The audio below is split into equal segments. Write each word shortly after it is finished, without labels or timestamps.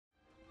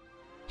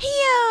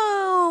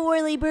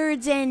early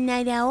birds and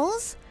night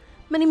owls.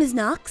 My name is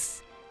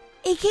Nox,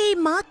 aka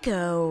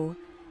Mako,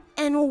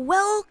 and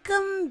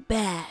welcome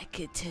back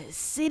to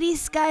City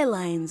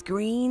Skylines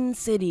Green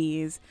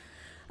Cities.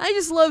 I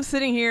just love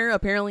sitting here,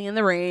 apparently in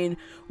the rain,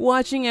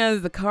 watching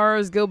as the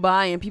cars go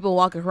by and people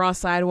walk across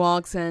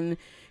sidewalks, and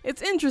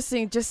it's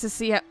interesting just to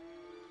see how...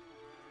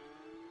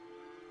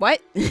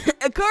 What?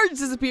 A car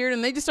just disappeared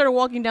and they just started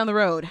walking down the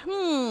road.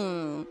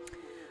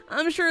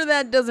 I'm sure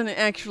that doesn't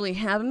actually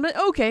happen, but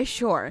okay,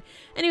 sure.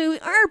 Anyway, we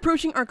are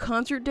approaching our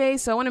concert day,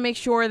 so I want to make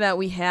sure that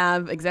we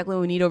have exactly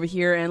what we need over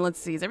here, and let's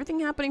see, is everything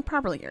happening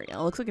properly here? Yeah,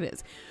 it looks like it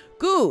is.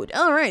 Good.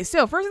 Alright,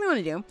 so first thing I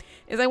want to do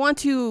is I want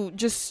to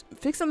just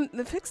fix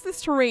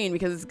this terrain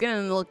because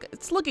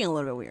it's looking a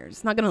little bit weird.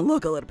 It's not gonna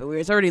look a little bit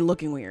weird, it's already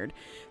looking weird.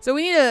 So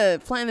we need to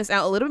flatten this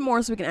out a little bit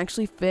more so we can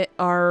actually fit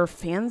our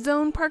fan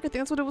zone park, I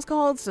think that's what it was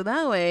called, so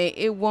that way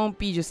it won't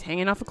be just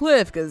hanging off a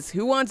cliff, because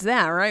who wants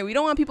that, right? We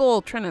don't want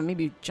people trying to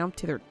maybe jump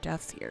to their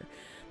deaths here.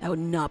 That would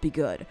not be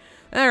good.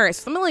 Alright,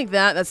 so something like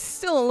that. That's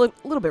still a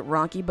little bit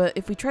rocky, but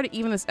if we try to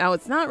even this out,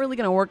 it's not really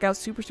going to work out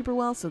super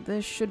well, so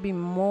this should be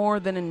more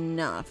than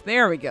enough.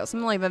 There we go.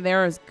 Something like that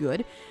there is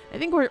good. I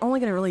think we're only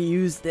going to really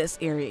use this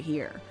area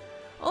here.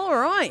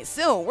 Alright,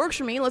 so works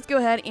for me. Let's go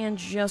ahead and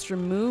just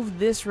remove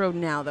this road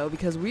now, though,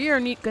 because we are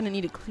going to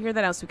need to clear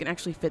that out so we can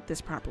actually fit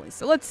this properly.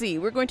 So let's see.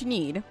 We're going to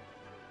need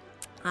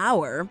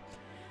our...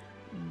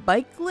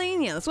 bike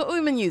lane? Yeah, that's what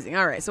we've been using.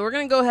 Alright, so we're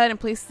going to go ahead and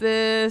place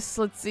this,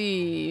 let's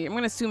see, I'm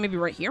going to assume maybe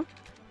right here.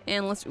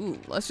 And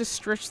let's just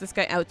stretch this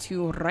guy out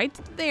to right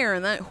there,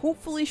 and that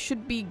hopefully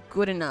should be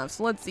good enough.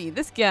 So let's see,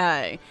 this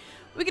guy,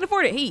 we can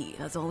afford it. Hey,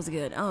 that's always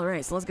good.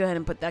 Alright, so let's go ahead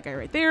and put that guy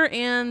right there,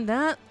 and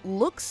that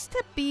looks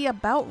to be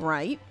about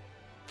right.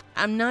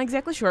 I'm not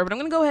exactly sure, but I'm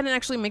going to go ahead and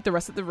actually make the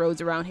rest of the roads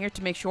around here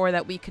to make sure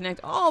that we connect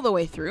all the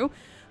way through.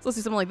 So let's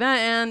do something like that,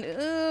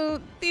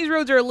 and these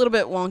roads are a little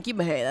bit wonky,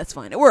 but hey, that's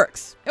fine. It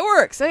works. It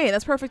works. Hey,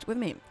 that's perfect with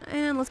me.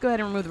 And let's go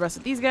ahead and remove the rest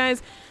of these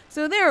guys.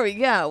 So there we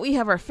go. We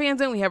have our fan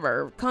zone. We have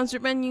our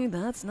concert venue.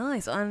 That's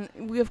nice. And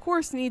we, of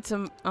course, need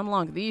to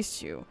unlock these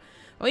two.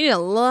 We need a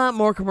lot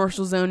more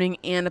commercial zoning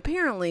and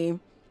apparently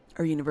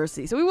our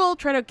university. So we will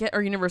try to get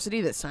our university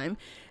this time.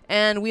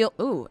 And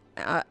we'll,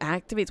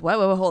 activates,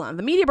 whoa, hold on.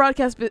 The media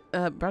broadcast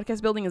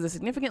building is a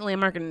significant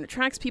landmark and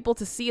attracts people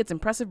to see its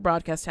impressive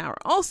broadcast tower.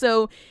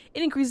 Also,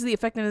 it increases the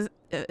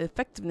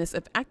effectiveness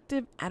of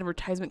active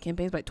advertisement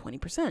campaigns by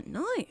 20%.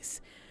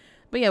 Nice.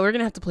 But yeah, we're going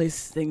to have to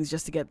place things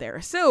just to get there.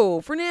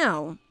 So, for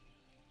now,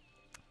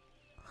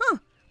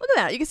 look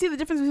at that. You can see the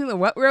difference between the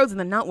wet roads and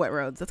the not wet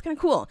roads. That's kind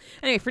of cool.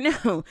 Anyway, for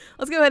now,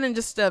 let's go ahead and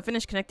just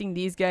finish connecting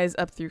these guys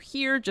up through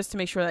here just to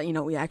make sure that, you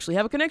know, we actually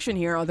have a connection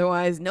here.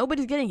 Otherwise,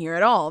 nobody's getting here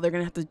at all. They're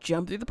going to have to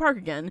jump through the park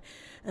again,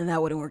 and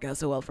that wouldn't work out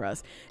so well for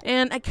us.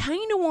 And I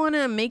kind of want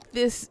to make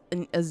this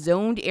a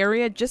zoned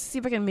area just to see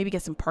if I can maybe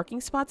get some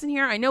parking spots in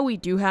here. I know we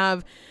do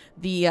have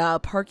the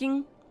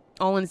parking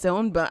all in its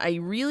own, but I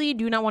really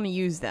do not want to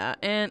use that.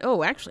 And,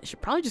 oh, actually, I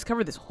should probably just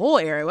cover this whole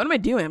area. What am I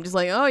doing? I'm just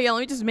like, oh, yeah, let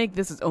me just make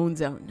this its own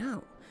zone.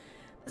 No.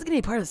 That's going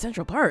to be part of the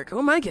Central Park. Who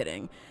am I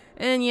kidding?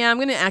 And yeah, I'm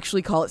going to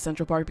actually call it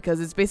Central Park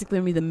because it's basically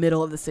going to be the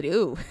middle of the city.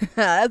 Ooh,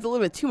 that's a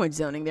little bit too much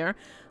zoning there.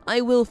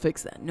 I will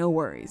fix that. No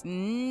worries.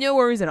 No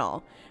worries at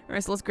all.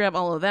 Alright, so let's grab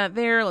all of that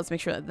there. Let's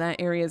make sure that that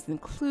area is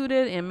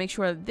included and make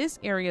sure that this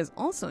area is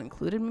also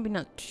included. Maybe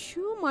not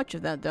too much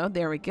of that, though.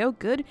 There we go.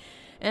 Good.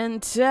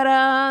 And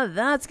ta-da!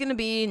 That's going to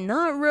be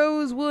not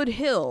Rosewood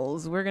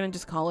Hills. We're going to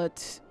just call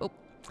it...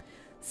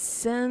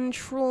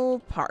 Central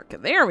Park.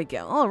 There we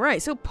go.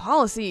 Alright, so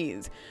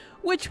policies.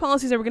 Which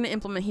policies are we going to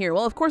implement here?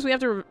 Well, of course, we have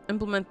to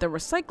implement the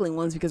recycling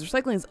ones because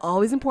recycling is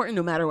always important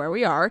no matter where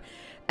we are.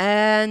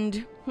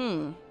 And,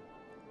 you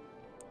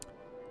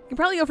can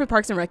probably go for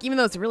Parks and Rec, even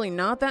though it's really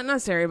not that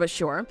necessary, but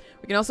sure.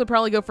 We can also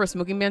probably go for a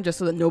smoking ban just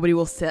so that nobody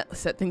will set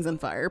things on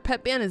fire.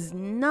 Pet ban is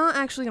not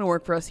actually going to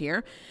work for us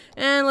here.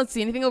 And let's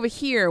see, anything over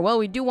here? Well,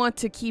 we do want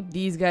to keep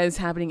these guys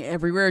happening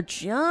everywhere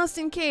just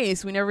in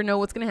case. We never know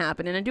what's going to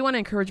happen. And I do want to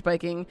encourage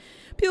biking.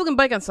 People can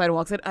bike on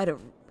sidewalks. I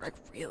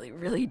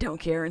really don't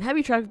care. And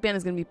heavy traffic ban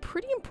is going to be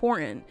pretty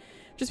important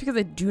just because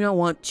I do not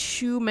want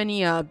too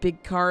many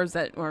big cars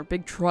or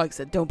big trucks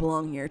that don't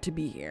belong here to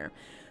be here.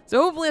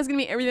 So hopefully that's going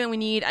to be everything that we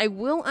need. I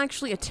will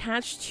actually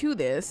attach to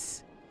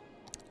this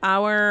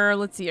our,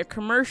 let's see, a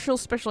commercial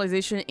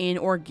specialization in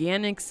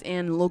organics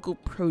and local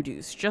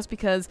produce. Just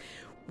because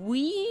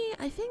we,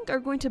 I think, are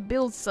going to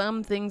build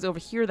some things over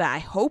here that I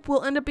hope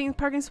will end up being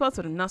parking spots,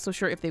 but I'm not so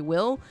sure if they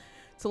will.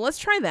 So let's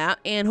try that,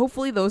 and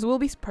hopefully those will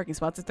be parking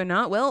spots. If they're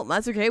not, well,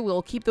 that's okay.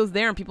 We'll keep those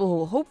there, and people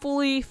will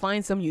hopefully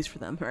find some use for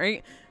them,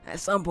 right? At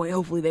some point,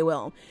 hopefully they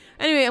will.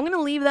 Anyway, I'm going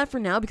to leave that for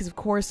now because, of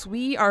course,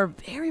 we are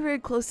very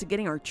close to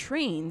getting our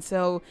train.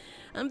 So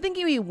I'm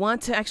thinking we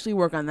want to actually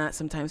work on that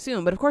sometime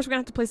soon. But, of course, we're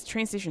going to have to place the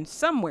train station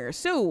somewhere.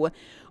 So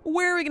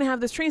where are we going to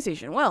have this train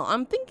station? Well,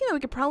 I'm thinking that we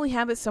could probably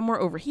have it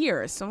somewhere over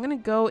here. So I'm going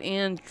to go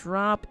and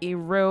drop a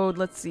road.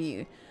 Let's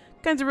see.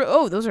 Kinds of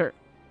oh,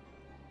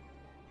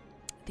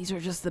 these are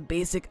just the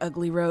basic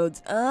ugly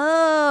roads.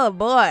 Oh,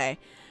 boy.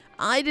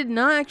 I did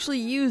not actually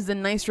use the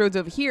nice roads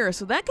over here,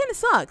 so that kind of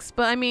sucks.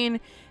 But, I mean,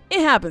 It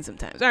happens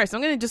sometimes. Alright, so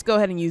I'm going to just go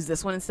ahead and use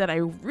this one instead. I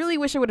really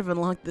wish I would have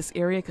unlocked this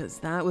area because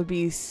that would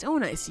be so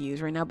nice to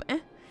use right now, but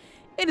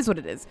it is what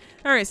it is.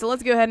 Alright, so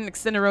let's go ahead and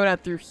extend the road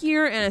out through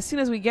here, and as soon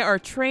as we get our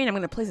train, I'm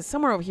going to place it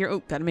somewhere over here.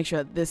 Oh, gotta make sure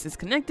that this is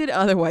connected,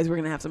 otherwise we're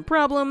going to have some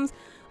problems.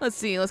 Let's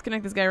see, let's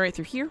connect this guy right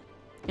through here.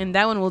 And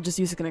that one we'll just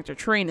use to connect our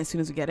train as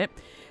soon as we get it.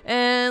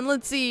 And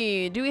let's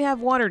see, do we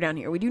have water down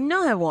here? We do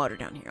not have water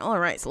down here.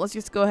 Alright, so let's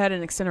just go ahead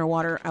and extend our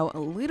water out a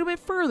little bit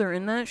further,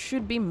 and that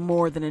should be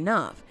more than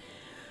enough.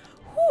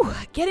 Whew,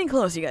 getting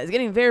close, you guys.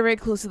 Getting very, very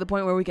close to the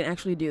point where we can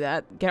actually do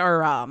that. Get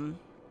our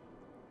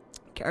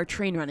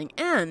train running.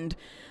 And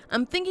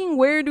I'm thinking,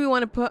 where do we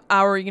want to put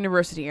our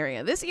university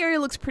area? This area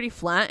looks pretty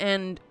flat,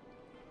 and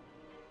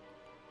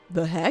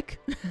the heck?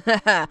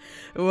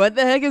 What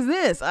the heck is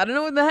this? I don't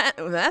know what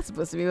that's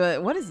supposed to be,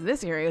 but what is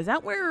this area? Is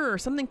that where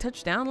something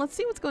touched down? Let's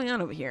see what's going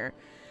on over here.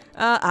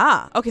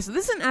 Okay, so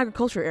this is an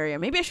agriculture area.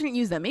 Maybe I shouldn't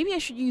use that. Maybe I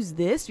should use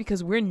this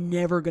because we're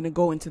never going to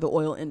go into the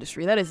oil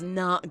industry. That is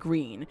not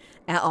green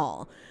at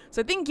all.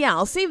 So I think, yeah,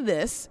 I'll save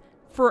this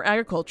for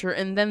agriculture,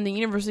 and then the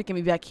university can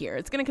be back here.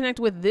 It's going to connect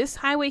with this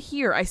highway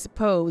here, I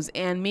suppose,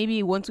 and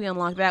maybe once we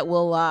unlock that,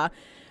 we'll,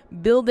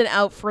 build it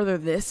out further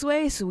this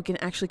way so we can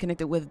actually connect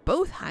it with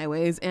both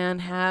highways and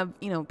have,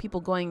 you know,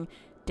 people going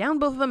down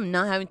both of them,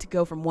 not having to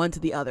go from one to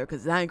the other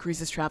because that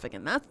increases traffic,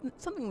 and that's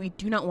something we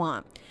do not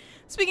want.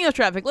 Speaking of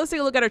traffic, let's take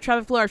a look at our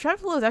traffic flow. Our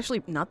traffic flow is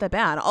actually not that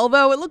bad,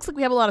 although it looks like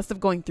we have a lot of stuff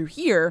going through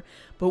here,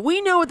 but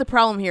we know what the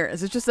problem here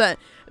is. It's just that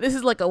this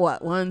is like a,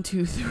 what, 1,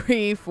 2,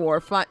 3,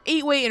 4, 5,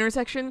 8-way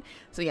intersection.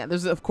 So yeah,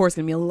 there's of course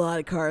going to be a lot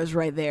of cars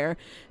right there,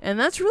 and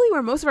that's really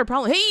where most of our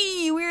problems,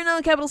 hey, we're not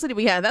a capital city,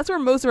 but yeah, that's where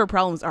most of our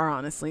problems are,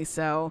 honestly.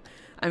 So,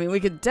 I mean,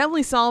 we could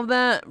definitely solve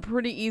that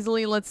pretty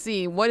easily. Let's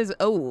see, what is,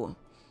 oh,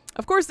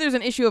 of course there's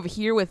an issue over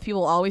here with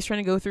people always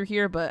trying to go through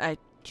here, but I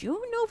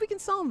don't know if we can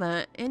solve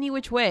that any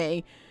which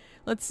way.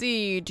 Let's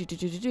see. Do we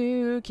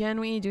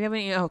have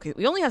any? Okay,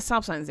 we only have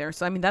stop signs there,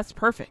 so I mean that's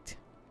perfect.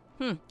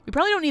 We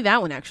probably don't need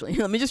that one actually.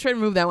 Let me just try to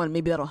remove that one.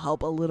 Maybe that'll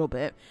help a little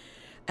bit.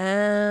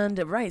 And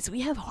right, so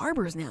we have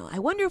harbors now. I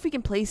wonder if we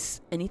can place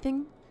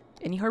anything,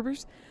 any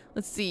harbors.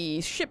 Let's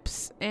see,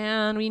 ships,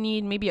 and we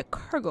need maybe a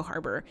cargo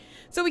harbor.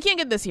 So we can't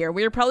get this here.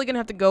 We're probably gonna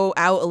have to go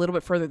out a little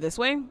bit further this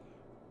way.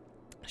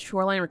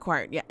 Shoreline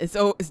required. Yeah,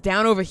 it's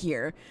down over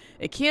here.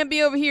 It can't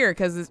be over here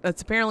because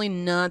it's apparently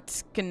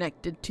not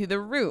connected to the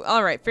route.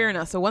 All right, fair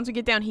enough. So once we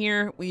get down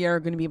here, we are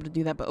going to be able to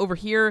do that. But over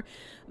here,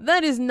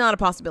 that is not a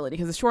possibility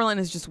because the shoreline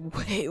is just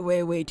way,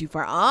 way, way too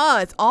far.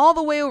 Ah, it's all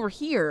the way over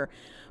here.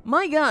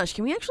 My gosh,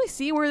 can we actually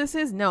see where this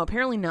is? No,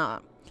 apparently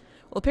not.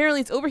 Well,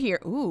 apparently it's over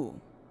here.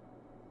 Ooh.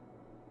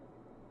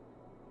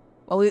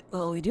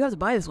 Well, we do have to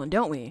buy this one,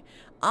 don't we?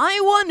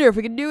 I wonder if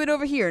we can do it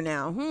over here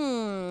now.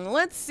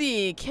 Let's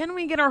see. Can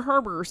we get our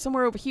harbor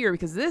somewhere over here?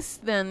 Because this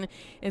then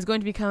is going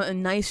to become a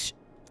nice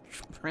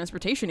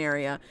transportation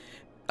area.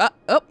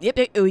 Oh, yep,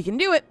 we can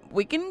do it.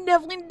 We can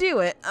definitely do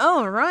it.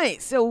 All right.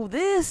 So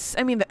this,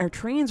 I mean, our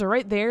trains are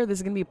right there. This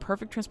is going to be a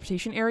perfect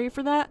transportation area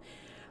for that.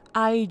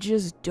 I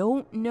just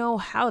don't know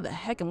how the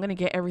heck I'm going to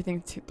get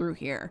everything through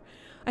here.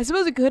 I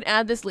suppose we could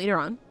add this later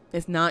on.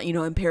 It's not, you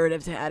know,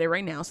 imperative to add it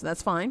right now, so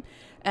that's fine.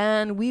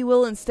 And we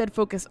will instead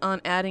focus on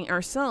adding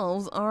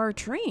ourselves our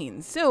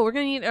trains. So we're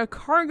going to need a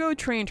cargo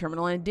train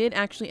terminal. I did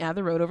actually add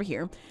the road over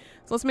here.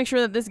 So let's make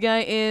sure that this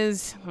guy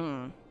is...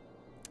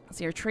 Let's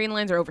see, our train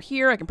lines are over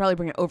here. I can probably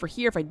bring it over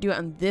here if I do it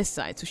on this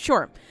side. So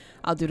sure,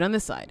 I'll do it on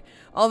this side.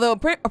 Although a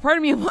part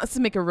of me wants to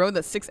make a road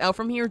that sticks out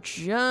from here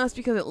just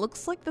because it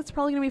looks like that's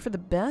probably going to be for the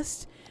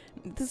best.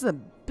 This is a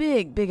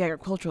big, big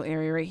agricultural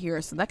area right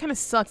here. So that kind of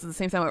sucks at the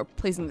same time we're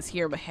placing this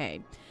here. But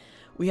hey...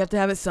 we have to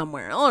have it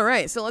somewhere. All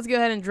right, so let's go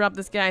ahead and drop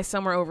this guy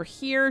somewhere over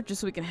here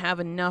just so we can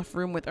have enough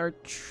room with our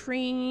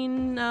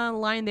train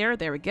line there.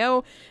 There we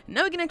go.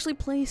 Now we can actually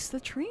place the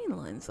train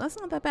line, so that's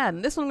not that bad.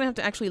 And this one, we're going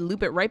to have to actually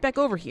loop it right back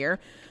over here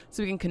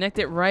so we can connect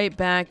it right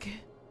back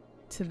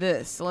to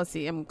this. So let's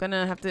see. I'm going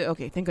to have to...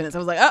 okay, thank goodness. I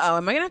was like, uh-oh,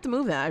 am I going to have to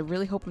move that? I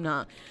really hope I'm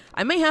not.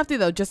 I may have to,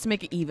 though, just to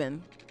make it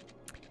even.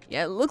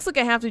 Yeah, it looks like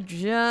I have to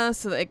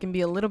just so that it can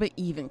be a little bit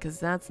even because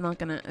that's not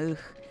going to...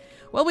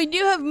 Well, we do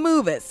have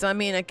Move It, so I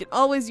mean, I could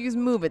always use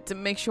Move It to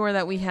make sure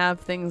that we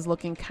have things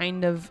looking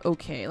kind of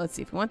okay. Let's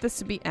see, if we want this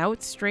to be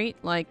out straight,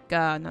 like,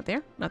 not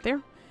there, not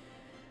there.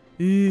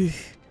 Okay,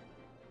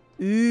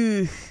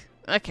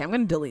 I'm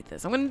going to delete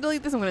this. I'm going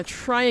to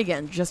try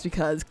again, just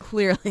because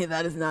clearly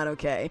that is not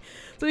okay.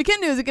 So what we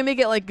can do is we can make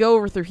it, like, go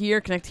over through here,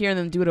 connect here, and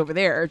then do it over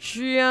there,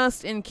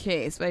 just in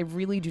case. But I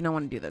really do not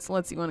want to do this. So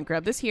let's see, we want to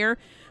grab this here.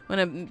 I'm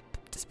going to...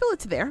 just build it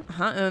to there,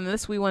 and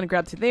this we want to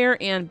grab to there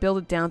and build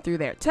it down through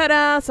there.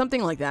 Ta-da!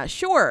 Something like that,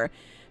 sure.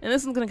 And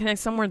this one's going to connect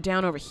somewhere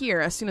down over here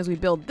as soon as we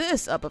build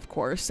this up, of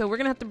course. So we're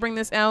going to have to bring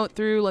this out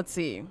through, let's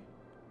see.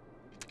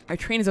 Our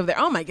train is over there.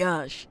 Oh my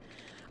gosh.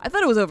 I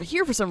thought it was over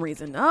here for some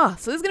reason. So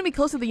this is going to be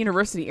close to the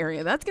university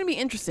area. That's going to be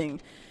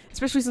interesting,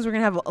 especially since we're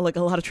going to have like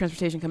a lot of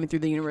transportation coming through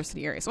the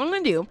university area. So what I'm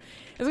going to do is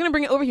I'm going to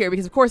bring it over here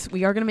because, of course,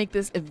 we are going to make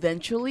this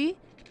eventually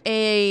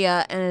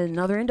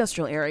another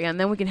industrial area, and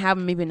then we can have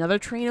maybe another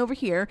train over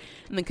here,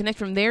 and then connect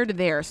from there to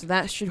there. So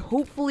that should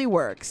hopefully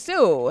work.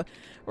 So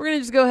we're gonna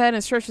just go ahead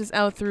and stretch this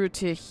out through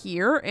to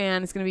here,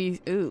 and it's gonna be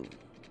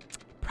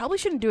probably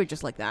shouldn't do it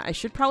just like that. I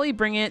should probably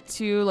bring it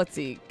to, let's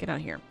see, get out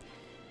here.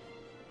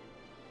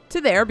 To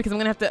there, because I'm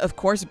going to have to, of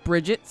course,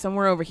 bridge it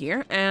somewhere over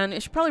here. And I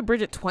should probably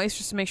bridge it twice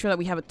just to make sure that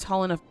we have a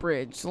tall enough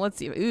bridge. So let's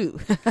see. Ooh,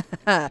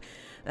 that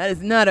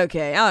is not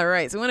okay. All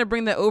right, so I'm going to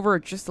bring that over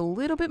just a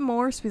little bit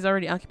more. Space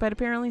already occupied,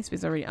 apparently.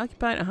 Space already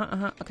occupied.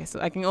 Okay, so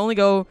I can only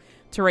go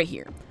to right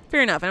here.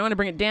 Fair enough. And I want to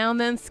bring it down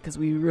then, because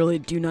we really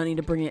do not need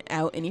to bring it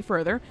out any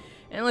further.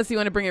 And let's see, I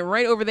want to bring it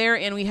right over there,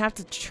 and we have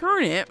to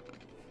turn it.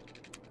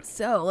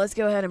 So let's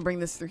go ahead and bring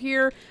this through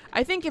here.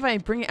 I think if I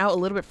bring it out a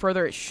little bit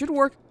further, it should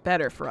work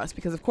better for us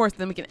because, of course,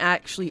 then we can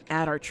actually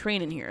add our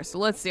train in here. So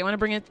let's see. I want to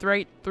bring it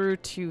right through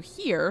to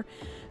here.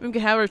 And we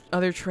can have our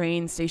other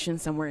train station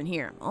somewhere in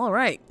here. All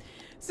right.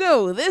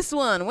 So this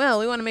one, well,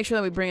 we want to make sure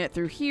that we bring it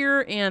through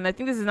here. And I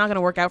think this is not going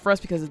to work out for us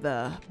because of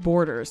the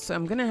borders. So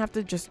I'm going to have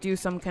to just do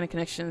some kind of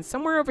connection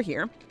somewhere over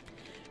here.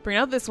 Bring it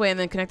out this way and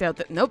then connect out.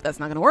 Nope, that's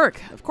not going to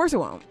work. Of course it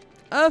won't.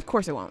 Of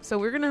course it won't. So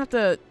we're going to have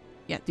to,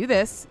 yeah, do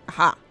this.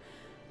 Aha.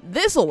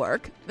 This'll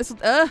work.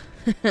 This'll,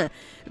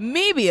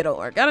 maybe it'll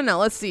work. I don't know.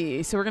 Let's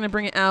see. So we're going to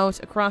bring it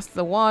out across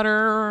the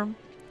water.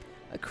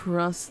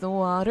 Across the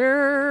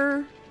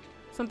water.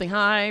 Something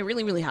high.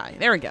 Really, really high.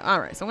 There we go. All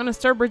right. So I'm going to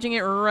start bridging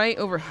it right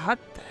over. What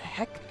the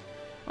heck?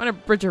 I want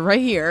to bridge it right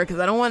here because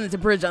I don't want it to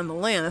bridge on the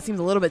land. That seems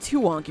a little bit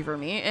too wonky for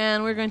me.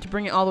 And we're going to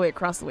bring it all the way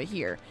across the way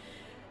here.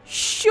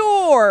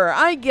 Sure.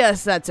 I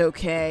guess that's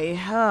okay.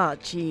 Oh,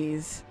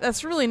 jeez.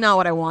 That's really not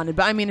what I wanted.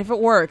 But, I mean, if it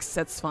works,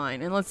 that's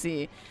fine. And let's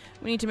see.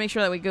 We need to make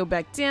sure that we go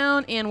back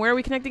down. And where are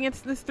we connecting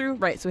this through?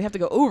 Right, so we have to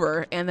go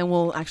over, and then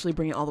we'll actually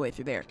bring it all the way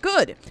through there.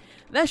 Good.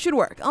 That should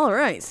work. All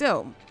right,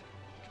 so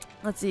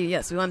let's see.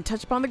 Yes, we want to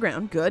touch upon the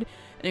ground. Good.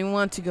 And we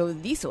want to go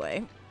this way.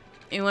 And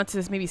we want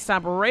to maybe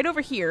stop right over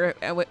here.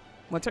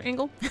 What's our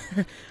angle?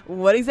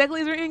 What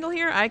exactly is our angle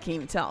here? I can't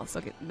even tell.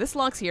 So, okay, this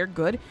lock's here.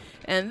 Good.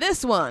 And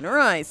this one. All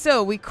right,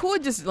 so we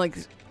could just, like,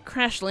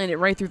 crash land it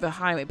right through the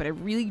highway, but I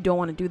really don't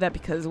want to do that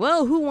because,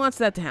 well, who wants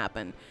that to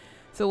happen?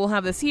 So we'll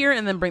have this here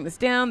and then bring this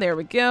down. There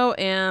we go.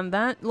 And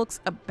that looks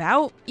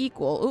about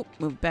equal. Oop,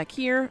 move back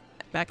here.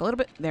 Back a little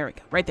bit. There we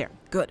go. Right there.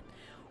 Good.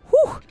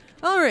 Whew.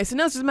 All right. So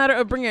now it's just a matter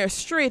of bringing it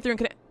straight through and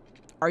connect.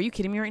 Are you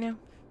kidding me right now?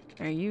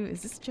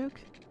 Is this a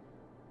joke?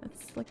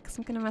 That's like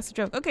some kind of massive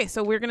joke. Okay.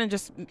 So we're going to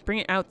just bring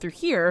it out through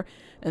here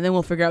and then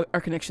we'll figure out our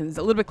connections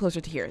a little bit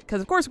closer to here. Because,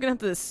 of course, we're going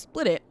to have to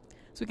split it.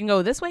 So we can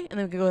go this way and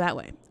then we can go that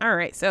way. All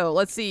right. So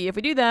let's see. If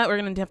we do that, we're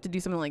going to have to do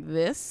something like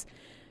this.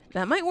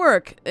 That might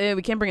work.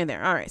 We can't bring it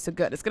there. All right, so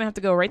good. It's going to have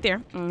to go right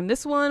there. And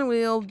this one,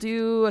 we'll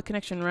do a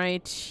connection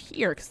right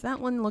here because that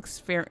one looks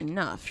fair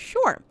enough.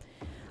 Sure.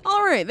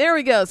 All right, there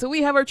we go. So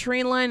we have our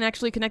train line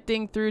actually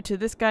connecting through to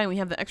this guy, and we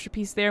have the extra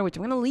piece there, which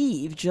I'm going to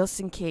leave just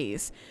in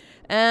case.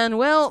 And,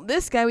 well,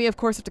 this guy, we, of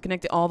course, have to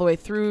connect it all the way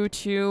through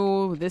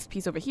to this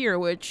piece over here,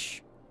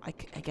 which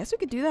I guess we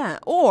could do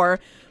that. Or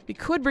we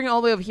could bring it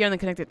all the way over here and then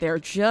connect it there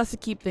just to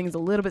keep things a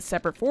little bit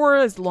separate for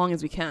as long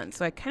as we can.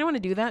 So I kind of want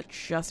to do that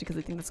just because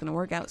I think that's going to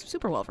work out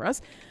super well for us.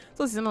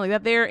 So let's do something like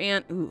that there.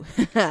 And, ooh,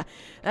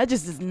 that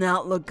just does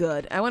not look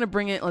good. I want to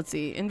bring it, let's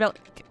see,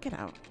 get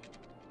out.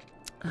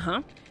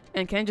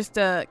 And can I just,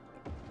 all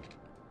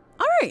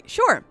right,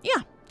 sure.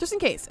 Yeah, just in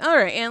case. All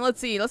right, and let's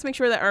see. Let's make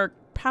sure that our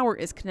power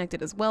is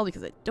connected as well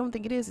because I don't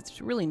think it is. It's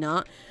really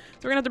not. So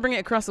we're going to have to bring it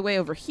across the way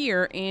over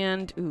here.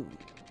 And, ooh.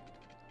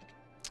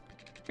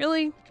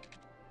 Really?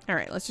 All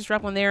right, let's just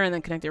drop one there and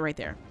then connect it right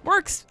there.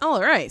 Works! All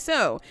right,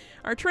 so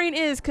our train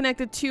is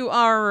connected to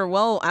our,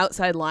 well,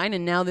 outside line,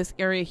 and now this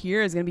area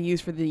here is going to be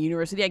used for the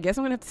university. I guess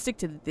I'm going to have to stick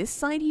to this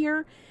side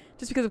here,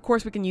 just because, of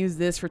course, we can use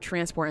this for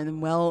transport, and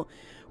then, well,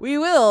 we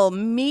will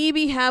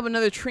maybe have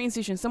another train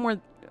station somewhere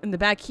in the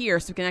back here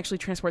so we can actually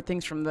transport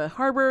things from the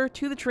harbor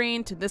to the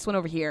train to this one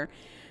over here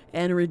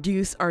and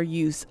reduce our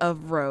use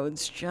of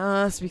roads,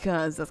 just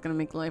because that's going to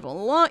make life a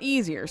lot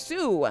easier.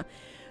 So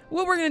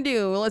what we're going to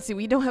do, let's see,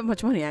 we don't have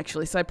much money,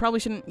 actually, so I probably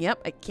shouldn't,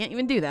 yep, I can't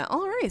even do that.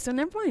 All right, so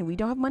never mind, we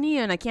don't have money,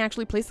 and I can't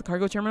actually place the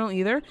cargo terminal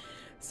either.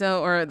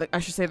 So, or I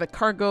should say the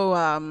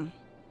cargo,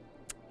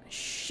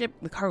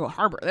 the cargo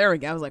harbor. There we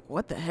go. I was like,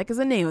 what the heck is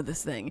the name of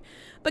this thing?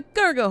 The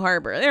cargo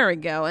harbor. There we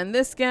go. And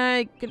this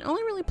guy can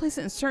only really place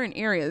it in certain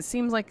areas.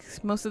 Seems like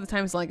most of the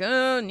time it's like,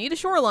 oh, need a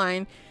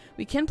shoreline.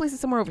 We can place it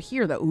somewhere over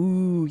here, though.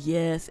 Ooh,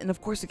 yes. And, of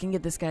course, we can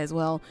get this guy as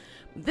well.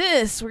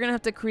 This, we're going to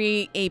have to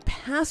create a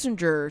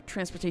passenger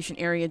transportation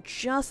area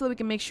just so that we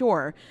can make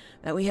sure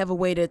that we have a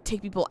way to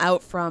take people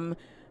out from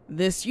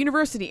this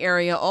university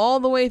area all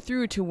the way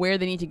through to where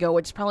they need to go,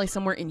 which is probably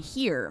somewhere in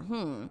here.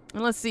 And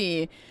let's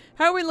see.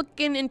 How are we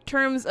looking in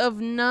terms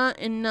of not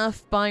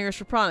enough buyers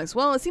for products?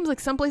 Well, it seems like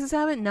some places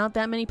have it, not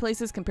that many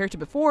places compared to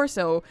before,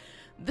 so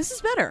this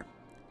is better.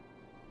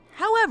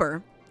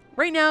 However,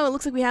 right now, it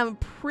looks like we have a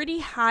pretty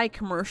high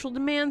commercial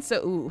demand, so,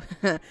 ooh,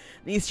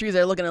 these trees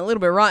are looking a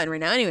little bit rotten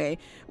right now. Anyway,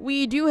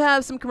 we do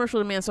have some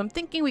commercial demand, so I'm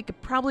thinking we could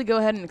probably go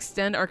ahead and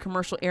extend our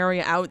commercial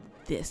area out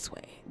this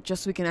way,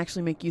 just so we can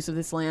actually make use of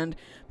this land,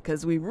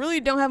 because we really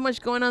don't have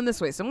much going on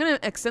this way. So I'm going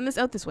to extend this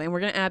out this way, and we're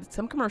going to add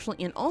some commercial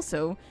and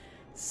also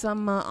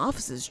some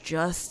offices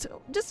just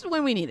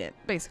when we need it,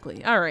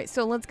 basically. All right,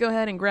 so let's go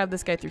ahead and grab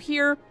this guy through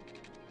here.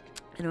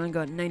 And I'm going to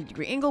go at a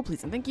 90-degree angle,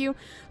 please and thank you.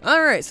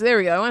 All right, so there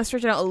we go. I want to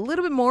stretch it out a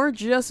little bit more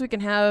just so we can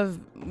have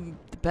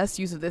the best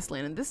use of this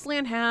land. And this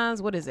land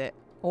has, what is it?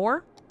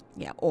 Ore?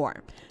 Yeah,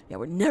 ore. Yeah,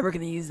 we're never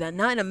going to use that.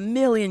 Not in a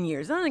million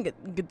years. Not in a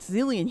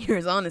gazillion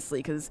years, honestly,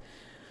 because,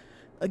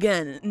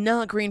 again,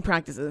 not green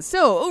practices.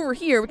 So, over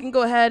here, we can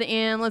go ahead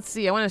and, let's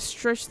see. I want to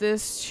stretch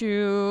this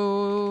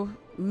to...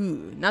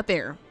 Ooh, not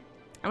there.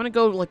 I want to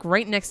go, like,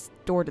 right next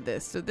door to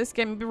this. So this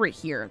guy may be right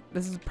here.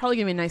 This is probably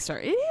going to be a nice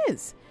start. It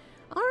is!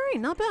 All right,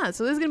 not bad.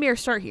 So this is going to be our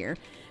start here.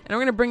 And we're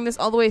going to bring this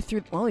all the way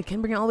through. Well, we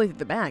can bring it all the way through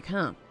the back,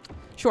 huh?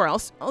 Sure,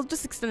 I'll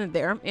just extend it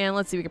there. And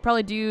let's see, we could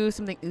probably do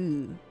something.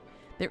 Ooh.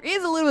 There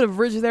is a little bit of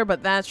ridge there,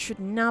 but that should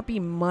not be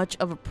much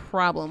of a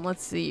problem.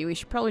 Let's see. We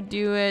should probably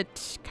do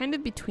it kind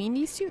of between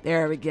these two.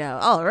 There we go.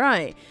 All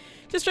right.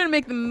 Just trying to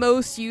make the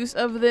most use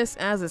of this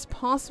as is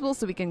possible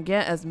so we can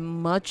get as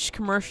much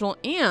commercial.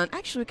 And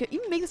actually, we could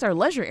even make this our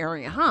leisure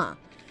area, huh?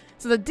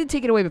 So that did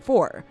take it away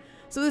before.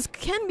 So this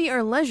can be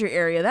our leisure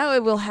area. That way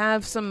we'll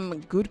have some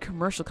good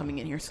commercial coming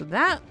in here. So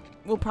that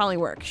will probably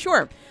work.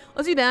 Sure.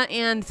 Let's do that.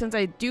 And since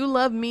I do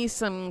love me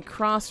some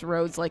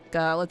crossroads, like,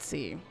 let's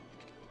see.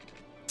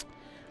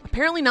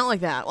 Apparently not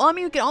like that. Well, I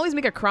mean, we can always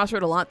make a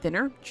crossroad a lot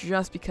thinner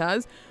just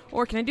because.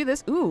 Or can I do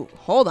this? Ooh,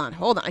 hold on.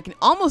 I can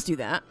almost do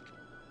that.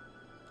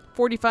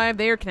 45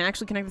 there. Can I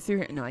actually connect this through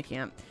here? No, I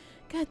can't.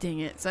 God dang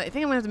it. So I think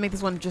I'm going to have to make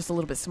this one just a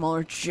little bit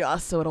smaller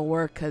just so it'll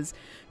work, because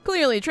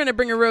clearly trying to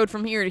bring a road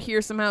from here to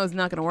here somehow is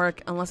not going to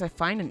work unless I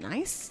find a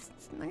nice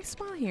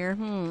spot here.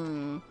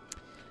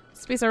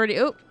 Space already.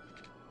 Oh,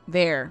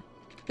 there.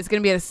 It's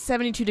going to be at a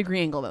 72-degree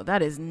angle, though.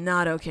 That is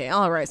not okay.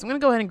 All right, so I'm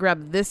going to go ahead and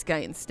grab this guy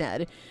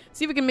instead.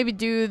 See if we can maybe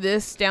do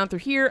this down through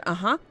here.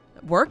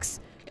 Works.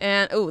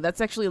 And, oh,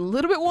 that's actually a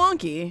little bit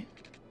wonky.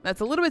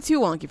 That's a little bit too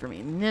wonky for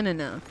me.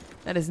 No.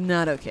 That is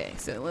not okay.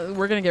 So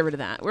we're going to get rid of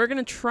that. We're going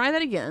to try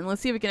that again.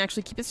 Let's see if we can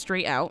actually keep it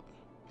straight out.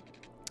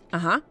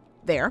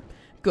 There.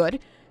 Good.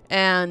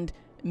 And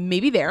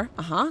maybe there.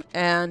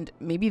 And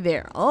maybe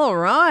there. All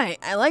right.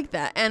 I like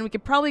that. And we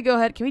could probably go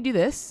ahead. Can we do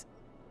this?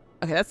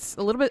 Okay, that's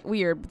a little bit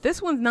weird, but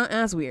this one's not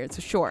as weird,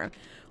 so sure.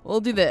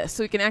 We'll do this,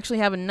 so we can actually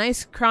have a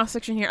nice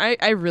cross-section here.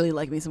 I really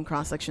like me some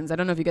cross-sections. I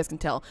don't know if you guys can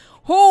tell.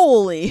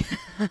 Holy!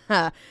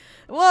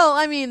 Well,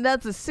 I mean,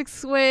 that's a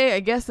 6-way. I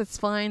guess that's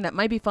fine. That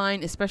might be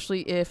fine,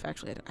 especially if...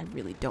 Actually, I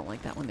really don't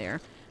like that one there.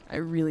 I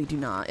really do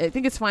not. I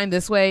think it's fine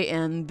this way,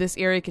 and this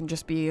area can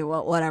just be,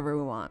 well, whatever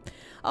we want.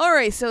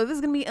 Alright, so this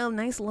is going to be a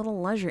nice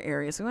little leisure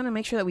area, so we want to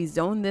make sure that we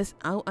zone this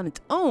out on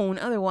its own.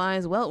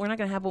 Otherwise, well, we're not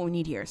going to have what we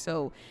need here,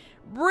 so...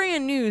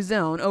 Brand new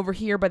zone over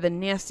here by the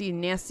nasty,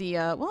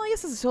 well, I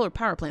guess it's a solar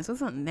power plant, so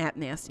it's not that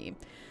nasty.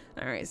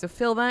 Alright, so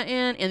fill that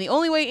in, and the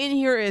only way in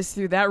here is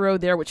through that road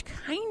there, which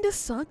kind of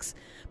sucks,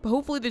 but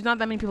hopefully there's not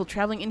that many people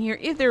traveling in here.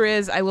 If there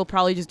is, I will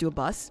probably just do a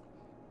bus.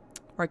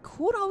 Or I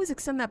could always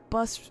extend that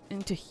bus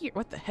into here.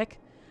 What the heck?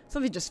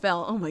 Something just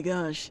fell. Oh my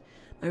gosh.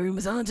 My room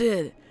is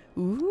haunted.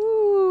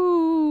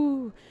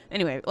 Ooh.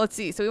 Anyway, let's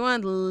see. So we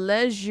want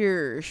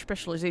leisure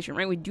specialization,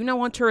 right? We do not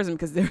want tourism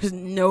because there's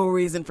no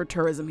reason for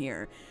tourism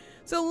here.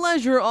 So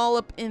leisure all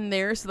up in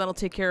there, so that'll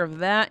take care of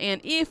that. And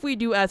if we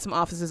do add some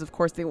offices, of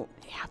course, they will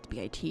have to be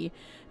IT.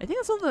 I think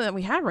that's all that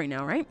we have right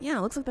now, right? Yeah,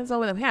 it looks like that's all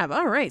that we have.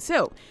 All right,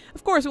 so,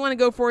 of course, we want to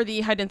go for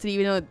the high density,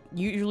 even though it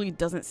usually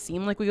doesn't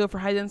seem like we go for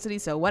high density,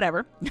 so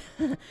whatever.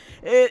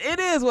 it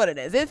is what it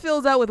is. It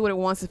fills out with what it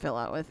wants to fill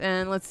out with.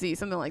 And let's see,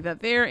 something like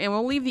that there. And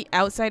we'll leave the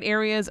outside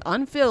areas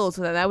unfilled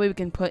so that way we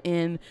can put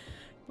in,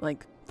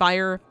 like,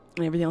 fire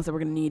and everything else that we're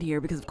going to need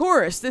here, because of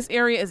course this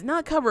area is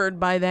not covered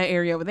by that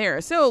area over there.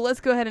 So let's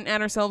go ahead and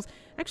add ourselves,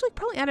 actually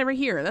probably add it right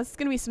here. That's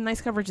going to be some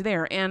nice coverage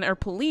there. And our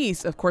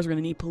police, of course we're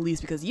going to need police,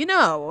 because you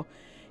know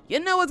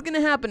what's going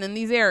to happen in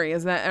these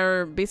areas that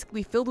are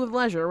basically filled with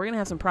leisure. We're going to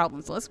have some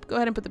problems. So let's go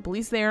ahead and put the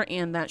police there,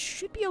 and that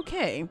should be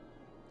okay.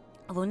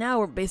 Although now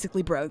we're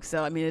basically broke,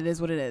 so I mean, it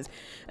is what it is.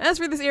 As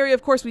for this area,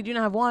 of course, we do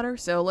not have water,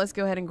 so let's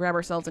go ahead and grab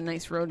ourselves a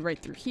nice road right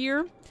through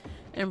here,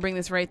 and bring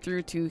this right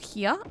through to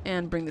here,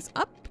 and bring this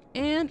up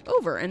and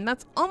over. And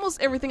that's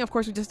almost everything. Of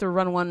course, we just have to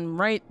run one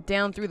right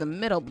down through the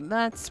middle, but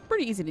that's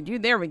pretty easy to do.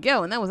 There we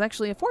go, and that was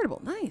actually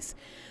affordable. Nice.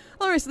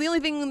 Alright, so the only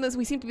thing that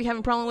we seem to be having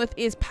a problem with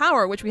is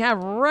power, which we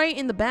have right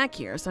in the back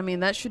here. So, I mean,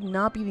 that should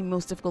not be the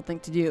most difficult thing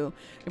to do. You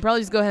can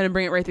probably just go ahead and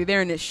bring it right through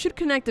there, and it should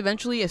connect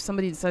eventually if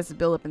somebody decides to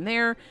build up in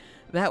there.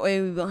 That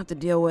way we won't have to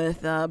deal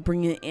with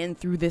bringing it in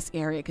through this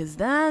area, because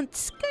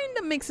that kind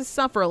of makes us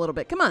suffer a little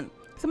bit. Come on,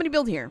 somebody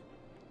build here.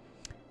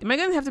 Am I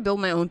going to have to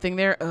build my own thing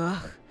there?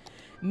 Ugh.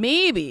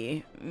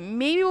 Maybe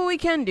what we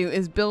can do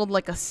is build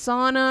like a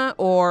sauna,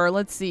 or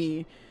let's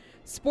see,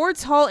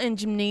 sports hall and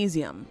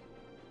gymnasium.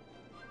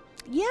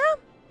 Yeah,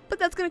 but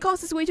that's going to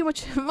cost us way too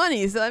much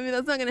money, so I mean,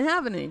 that's not going to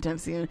happen anytime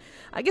soon.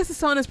 I guess the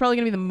sauna is probably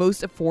going to be the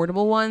most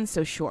affordable one,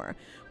 so sure.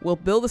 We'll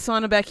build a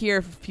sauna back here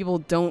if people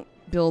don't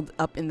build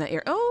up in that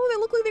area. Oh, they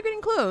look like they're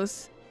getting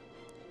close.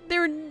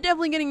 they're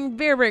definitely getting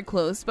very, very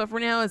close. But for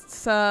now,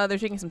 it's they're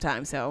taking some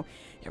time. So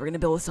yeah, we're going to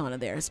build a sauna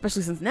there,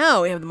 especially since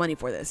now we have the money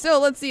for this. So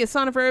let's see, a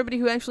sauna for everybody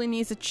who actually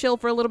needs to chill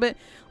for a little bit.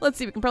 Let's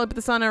see, we can probably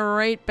put the sauna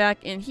right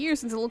back in here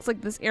since it looks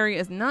like this area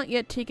is not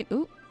yet taken.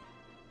 Ooh.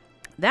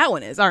 That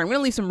one is. All right, I'm going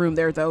to leave some room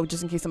there, though,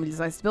 just in case somebody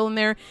decides to build in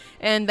there.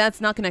 And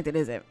that's not connected,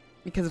 is it?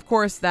 Because, of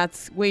course,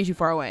 that's way too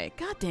far away.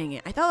 God dang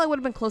it. I thought that would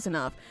have been close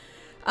enough.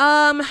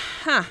 Well,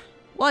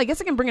 I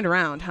guess I can bring it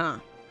around, huh?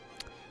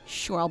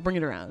 Sure, I'll bring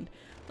it around.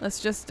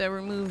 Let's just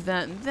remove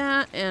that and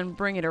that and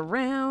bring it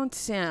around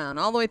town.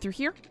 All the way through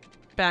here,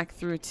 back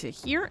through to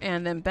here,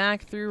 and then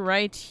back through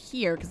right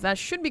here, because that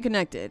should be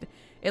connected.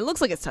 It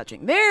looks like it's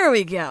touching. There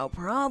we go.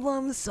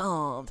 Problem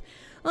solved.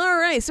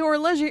 Alright, so our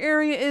leisure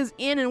area is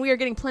in, and we are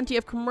getting plenty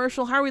of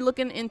commercial. How are we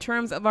looking in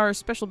terms of our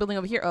special building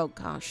over here? Oh,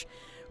 gosh.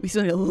 We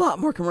still need a lot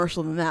more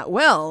commercial than that.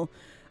 Well,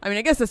 I mean,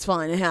 I guess that's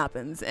fine. It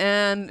happens.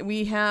 And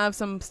we have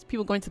some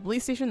people going to the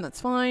police station. That's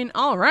fine.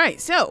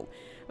 Alright, so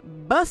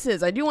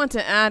buses. I do want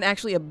to add,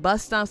 actually, a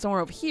bus stop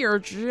somewhere over here,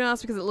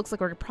 just because it looks like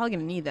we're probably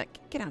going to need that.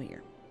 Get out of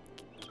here.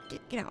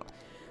 Get out.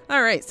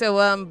 Alright, so,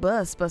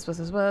 bus.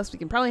 We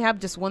can probably have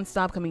just one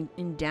stop coming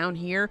in down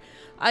here.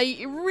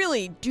 I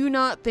really do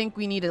not think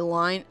we need a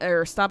line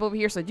or stop over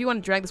here, so I do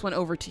want to drag this one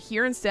over to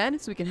here instead,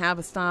 so we can have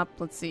a stop.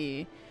 Let's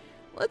see.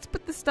 Let's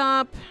put the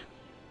stop,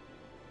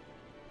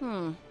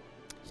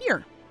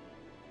 here.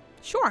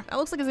 Sure, that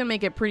looks like it's going to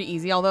make it pretty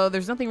easy, although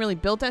there's nothing really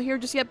built out here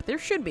just yet, but there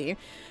should be.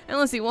 And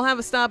let's see, we'll have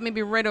a stop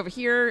maybe right over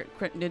here.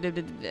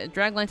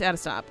 Drag line to add a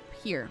stop.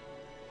 Here.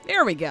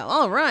 There we go.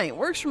 All right.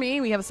 Works for me.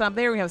 We have a stop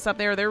there. We have a stop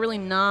there. They're really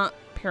not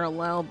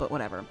parallel, but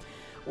whatever.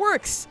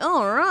 Works.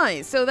 All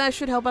right. So that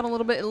should help out a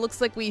little bit. It looks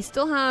like we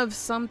still have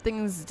some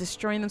things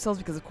destroying themselves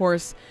because, of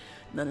course,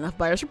 not enough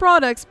buyers for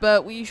products,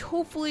 but we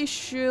hopefully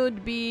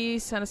should be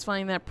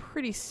satisfying that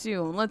pretty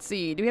soon. Let's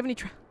see. Do we have any...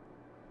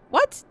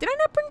 What? Did I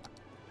not bring...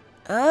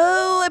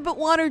 Oh, I put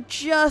water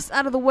just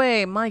out of the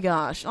way. My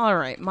gosh. All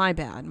right. My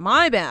bad.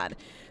 My bad.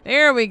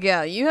 There we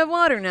go. You have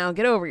water now.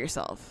 Get over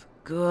yourself.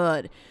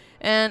 Good.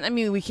 And, I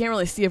mean, we can't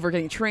really see if we're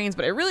getting trains,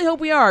 but I really hope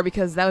we are,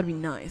 because that would be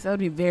nice. That would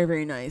be very,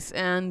 very nice.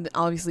 And,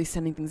 obviously,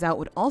 sending things out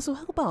would also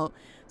help out,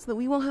 so that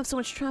we won't have so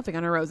much traffic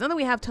on our roads. Not that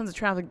we have tons of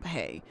traffic, but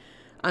hey,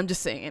 I'm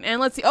just saying.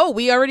 And let's see. Oh,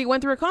 we already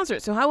went through a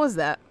concert, so how was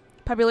that?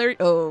 Popularity?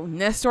 Oh,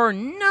 Nestor,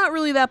 not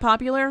really that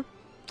popular.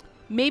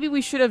 Maybe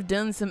we should have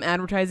done some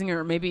advertising,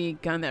 or maybe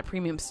gotten that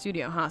premium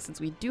studio, huh?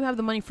 Since we do have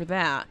the money for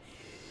that.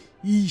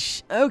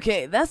 Yeesh.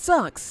 Okay, that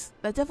sucks.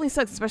 That definitely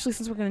sucks, especially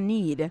since we're going to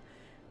need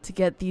to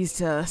get these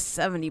to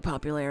 70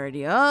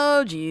 popularity.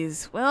 Oh,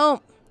 geez.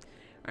 Well,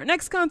 our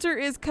next concert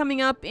is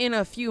coming up in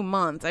a few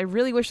months. I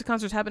really wish the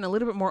concerts happen a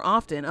little bit more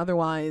often.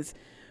 Otherwise,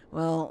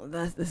 well,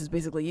 this is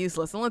basically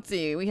useless. And let's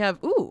see. We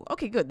have... Ooh,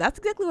 okay, good. That's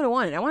exactly what I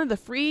wanted. I wanted the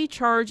free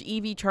charge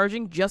EV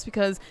charging just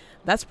because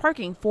that's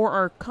parking for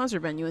our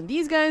concert venue. And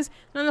these guys,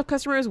 not enough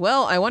customers.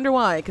 Well, I wonder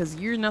why, because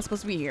you're not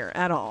supposed to be here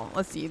at all.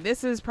 Let's see.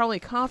 This is probably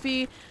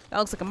coffee. That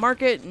looks like a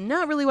market.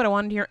 Not really what I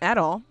wanted here at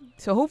all.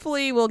 So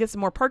hopefully we'll get some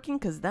more parking,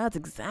 because that's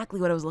exactly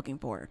what I was looking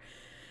for.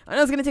 I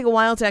know it's going to take a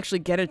while to actually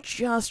get it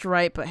just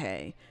right, but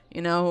hey,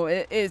 you know,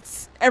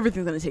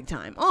 everything's going to take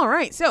time. All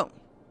right, so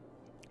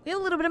we have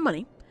a little bit of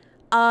money.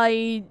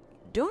 I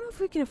don't know if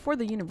we can afford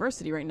the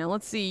university right now.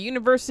 Let's see.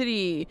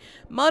 University,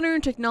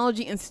 Modern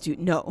Technology Institute.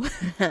 No.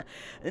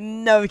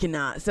 No, we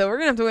cannot. So we're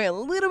going to have to wait a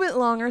little bit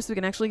longer so we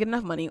can actually get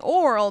enough money.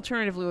 Or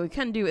alternatively, what we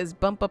can do is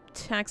bump up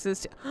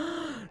taxes to...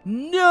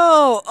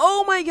 No!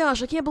 Oh my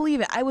gosh, I can't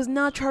believe it. I was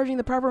not charging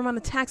the proper amount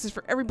of taxes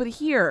for everybody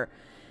here.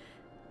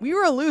 We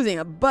were losing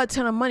a butt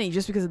ton of money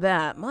just because of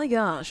that. My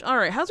gosh.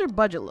 Alright, how's our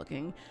budget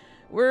looking?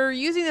 We're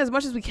using as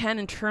much as we can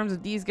in terms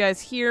of these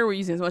guys here. We're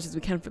using as much as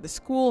we can for the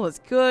school. That's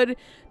good.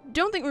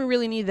 Don't think we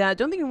really need that.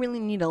 Don't think we really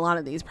need a lot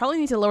of these. Probably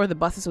need to lower the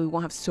buses so we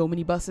won't have so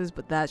many buses,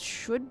 but that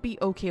should be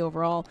okay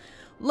overall.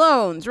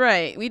 Loans,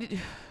 right.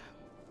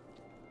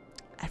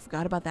 I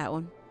forgot about that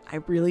one. I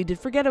really did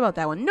forget about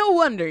that one. No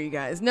wonder, you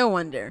guys. No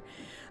wonder.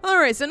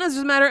 Alright, so now it's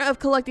just a matter of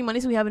collecting money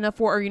so we have enough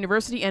for our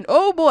university. And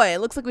oh boy, it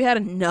looks like we had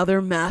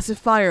another massive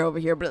fire over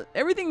here. But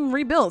everything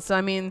rebuilt, so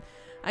I mean,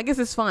 I guess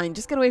it's fine.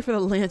 Just gotta wait for the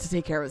land to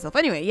take care of itself.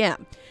 Anyway, yeah.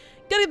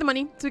 Gotta get the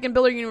money so we can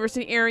build our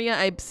university area.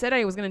 I said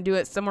I was gonna do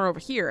it somewhere over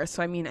here.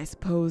 So I mean, I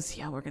suppose,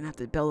 yeah, we're gonna have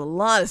to build a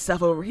lot of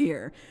stuff over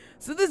here.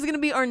 So this is gonna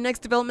be our next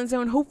development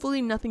zone.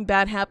 Hopefully nothing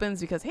bad happens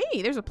because,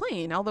 hey, there's a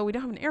plane. Although we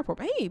don't have an airport.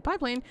 But hey,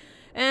 biplane.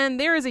 And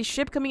there is a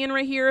ship coming in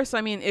right here. So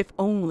I mean, if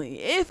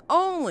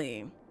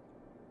only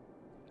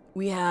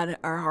we had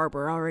our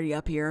harbor already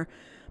up here.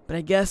 But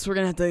I guess we're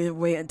gonna have to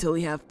wait until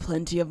we have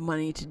plenty of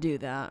money to do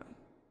that.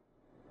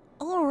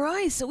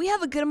 Alright, so we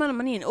have a good amount of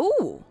money and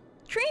ooh,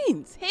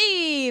 trains.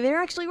 Hey,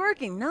 they're actually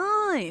working.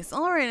 Nice.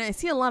 Alright, and I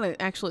see a lot of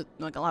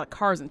a lot of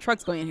cars and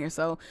trucks going in here,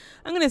 so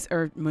I'm gonna,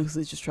 or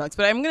mostly just trucks,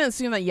 but I'm gonna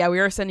assume that, yeah,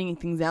 we are sending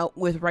things out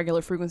with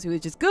regular frequency,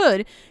 which is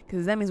good,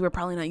 because that means we're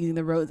probably not using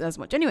the roads as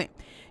much. Anyway,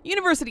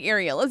 university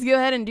area. Let's go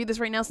ahead and do this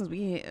right now since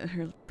we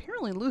are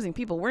apparently losing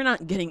people. We're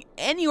not getting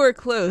anywhere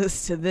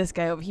close to this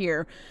guy over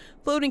here.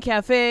 Floating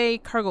cafe,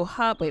 cargo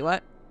hub. Wait,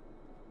 what?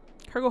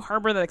 Cargo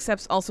harbor that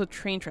accepts also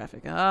train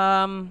traffic.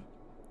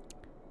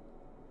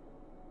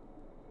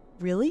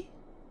 Really?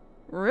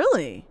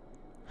 Really?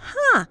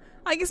 Huh.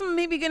 I guess I'm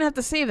maybe gonna have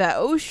to save that.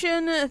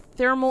 Ocean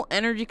thermal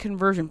energy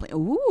conversion plant.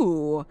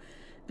 Ooh.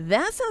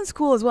 That sounds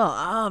cool as well.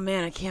 Oh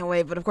man, I can't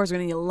wait. But of course, we're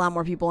gonna need a lot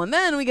more people. And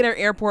then we get our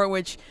airport,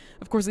 which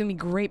of course is gonna be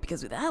great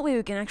because that way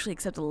we can actually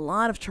accept a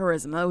lot of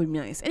tourism. That would be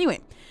nice. Anyway,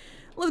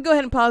 let's go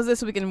ahead and pause this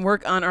so we can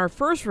work on our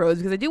first roads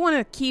because I do want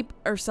to keep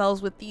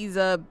ourselves with these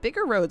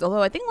bigger roads.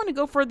 Although I think I want to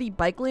go for the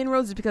bike lane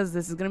roads just because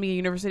this is going to be a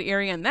university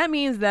area, and that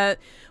means that,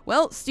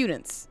 well,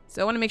 students.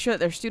 So I want to make sure that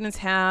their students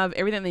have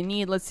everything they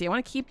need. Let's see. I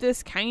want to keep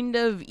this kind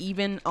of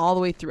even all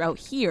the way throughout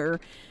here.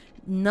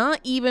 Not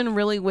even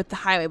really with the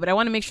highway, but I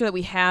want to make sure that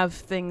we have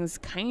things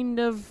kind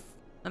of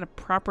on a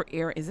proper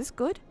area. Is this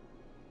good?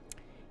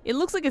 It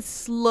looks like it's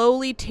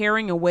slowly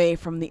tearing away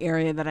from the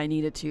area that I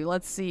need it to.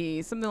 Let's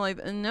see. Something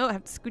like... no, I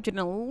have to scooch it in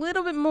a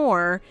little bit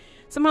more.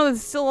 Somehow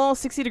it's still all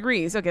 60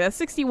 degrees. Okay, that's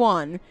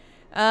 61.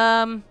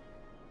 How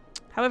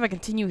about if I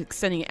continue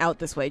extending it out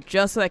this way,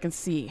 just so I can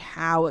see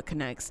how it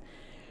connects?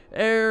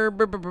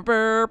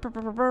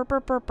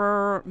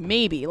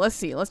 Maybe. Let's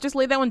see. Let's just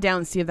lay that one down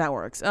and see if that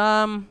works.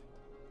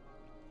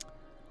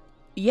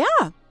 Yeah.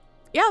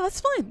 Yeah,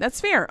 that's fine. That's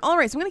fair. All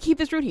right, so I'm going to keep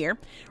this route here.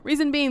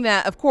 Reason being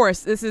that, of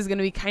course, this is going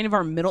to be kind of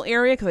our middle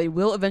area because I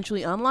will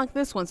eventually unlock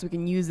this one so we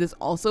can use this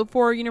also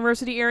for our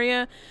university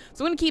area.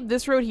 So I'm going to keep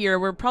this road here.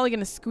 We're probably going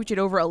to scooch it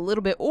over a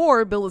little bit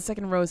or build a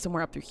second road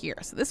somewhere up through here.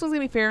 So this one's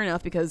going to be fair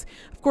enough because,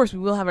 of course, we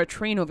will have our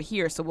train over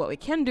here. So what we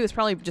can do is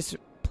probably just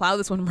plow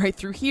this one right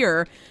through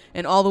here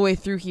and all the way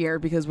through here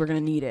because we're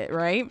going to need it,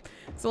 right?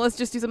 So let's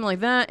just do something like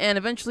that, and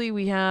eventually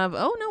we have...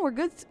 oh, no, we're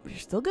good. We're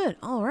still good.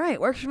 All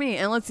right, works for me.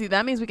 And let's see,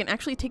 that means we can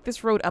actually take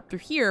this road up through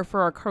here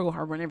for our cargo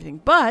harbor and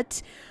everything,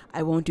 but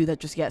I won't do that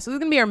just yet. So this is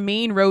going to be our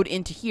main road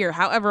into here.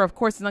 However, of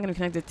course, it's not going to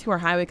connect it to our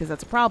highway because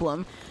that's a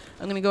problem.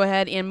 I'm going to go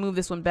ahead and move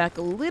this one back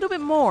a little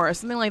bit more,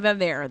 something like that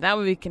there. That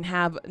way we can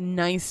have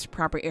nice,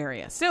 proper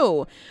area.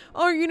 So,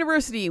 our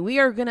university, we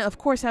are going to, of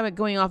course, have it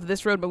going off of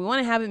this road, but we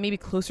want to have it maybe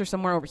closer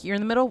somewhere over here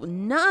in the middle.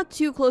 Not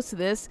too close to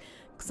this,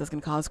 because that's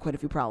going to cause quite a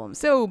few problems.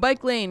 So,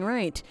 bike lane,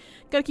 right.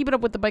 Got to keep it up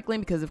with the bike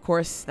lane because, of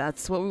course,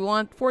 that's what we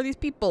want for these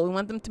people. We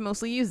want them to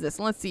mostly use this.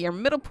 And let's see, our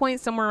middle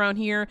point somewhere around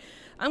here.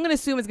 I'm going to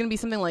assume it's going to be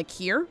something like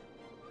here.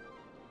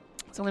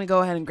 So I'm going to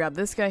go ahead and grab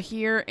this guy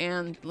here,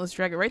 and let's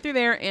drag it right through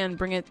there and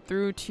bring it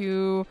through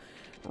to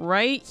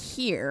right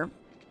here.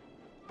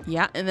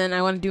 Yeah, and then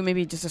I want to do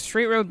maybe just a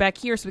straight road back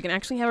here so we can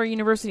actually have our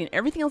university and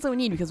everything else that we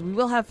need because we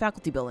will have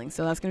faculty buildings,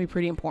 so that's going to be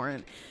pretty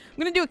important.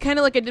 I'm going to do it kind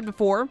of like I did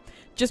before,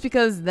 just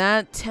because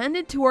that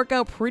tended to work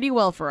out pretty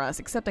well for us,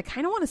 except I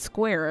kind of want a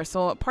square,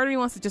 so part of me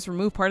wants to just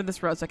remove part of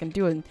this road so I can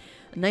do a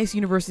nice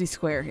university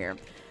square here.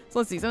 So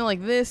let's see, something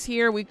like this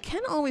here. We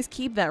can always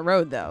keep that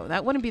road, though.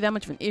 That wouldn't be that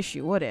much of an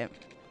issue, would it?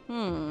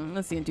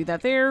 Let's see, and do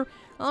that there.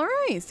 All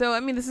right, so, I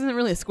mean, this isn't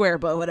really a square,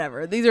 but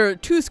whatever. These are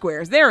two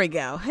squares. There we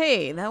go.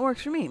 Hey, that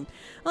works for me.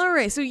 All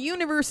right, so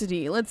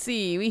university. Let's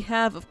see. We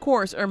have, of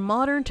course, our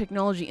Modern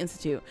Technology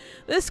Institute.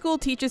 This school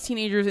teaches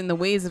teenagers in the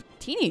ways of...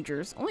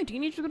 teenagers? Only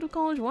teenagers go to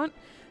college? What?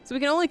 So we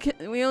can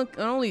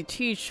only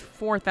teach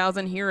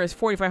 4,000. Here is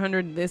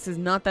 4,500. This is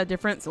not that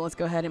different, so let's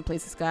go ahead and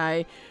place this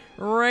guy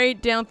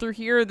right down through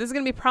here. This is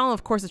going to be a problem,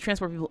 of course, to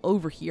transport people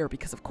over here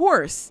because, of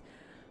course...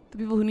 the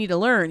people who need to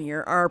learn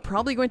here are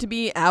probably going to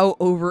be out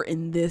over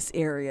in this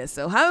area.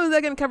 So how is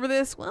that going to cover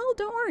this? Well,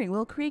 don't worry.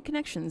 We'll create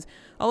connections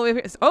all the way over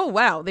here. Oh,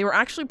 wow. They were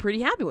actually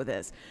pretty happy with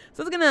this.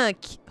 So it's going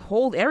to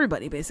hold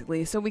everybody,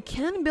 basically. So we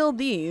can build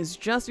these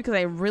just because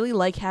I really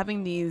like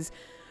having these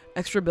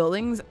extra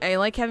buildings. I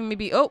like having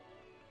maybe... oh,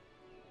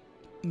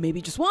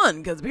 maybe just one,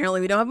 because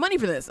apparently we don't have money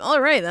for this.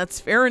 All right, that's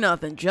fair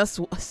enough, and just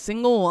a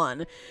single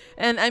one.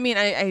 And, I mean,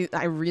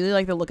 I really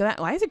like the look of that.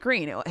 Why is it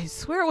green? I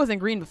swear it wasn't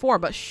green before,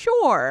 but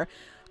sure.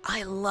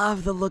 I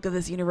love the look of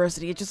this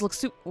university. It just looks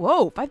super...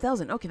 whoa,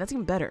 5,000. Okay, that's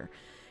even better.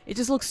 It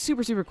just looks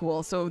super, super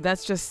cool. So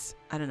that's just...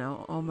 I don't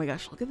know. Oh my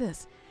gosh, look at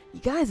this.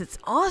 You guys, it's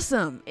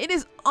awesome. It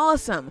is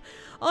awesome.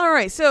 All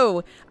right,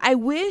 so I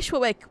wish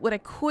what I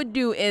could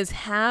do is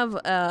have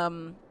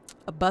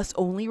a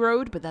bus-only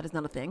road, but that is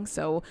not a thing.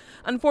 So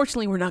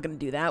unfortunately, we're not going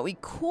to do that. We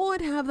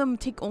could have them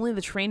take only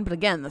the train, but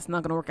again, that's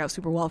not going to work out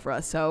super well for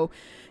us. So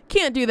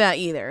can't do that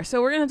either.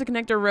 So we're going to have to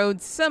connect our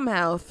roads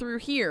somehow through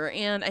here.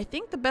 And I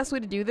think the best way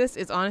to do this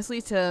is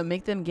honestly to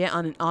make them get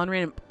on an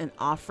on-ramp and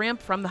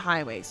off-ramp from the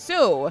highway.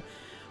 So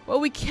what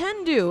we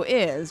can do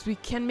is we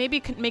can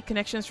maybe make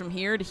connections from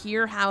here to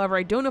here. However,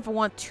 I don't know if I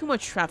want too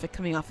much traffic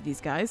coming off of these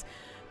guys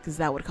because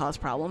that would cause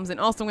problems. And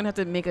also I'm going to have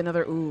to make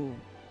another... ooh.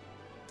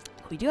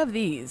 We do have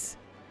these.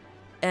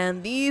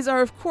 And these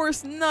are, of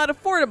course, not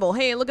affordable.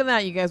 Hey, look at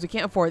that, you guys. We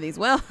can't afford these.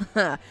 Well,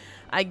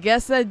 I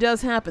guess that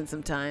does happen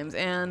sometimes.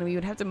 And we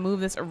would have to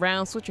move this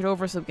around, switch it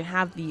over so we can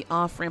have the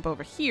off-ramp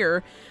over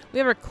here. We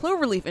have our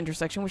Cloverleaf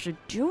intersection, which I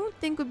don't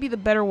think would be the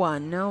better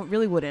one. No, it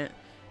really wouldn't.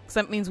 Because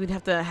that means we'd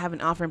have to have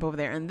an off-ramp over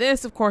there. And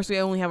this, of course, we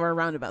only have our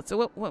roundabout.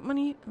 So what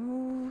money?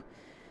 Ooh.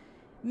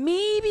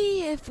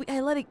 Maybe if I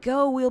let it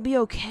go, we'll be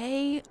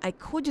okay. I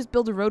could just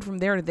build a road from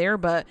there to there,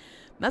 but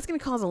that's going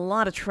to cause a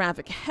lot of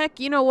traffic. Heck,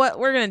 you know what?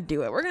 We're going to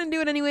do it. We're going to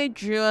do it anyway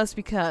just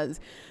because.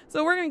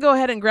 So we're going to go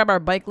ahead and grab our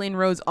bike lane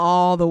roads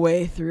all the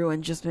way through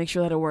and just make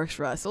sure that it works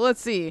for us. So let's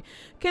see.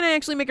 Can I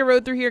actually make a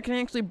road through here? Can I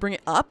actually bring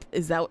it up?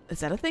 Is that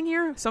a thing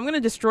here? So I'm going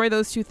to destroy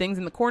those two things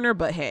in the corner,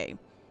 but hey,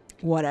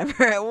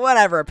 whatever.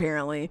 Whatever,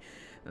 apparently.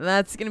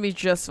 That's going to be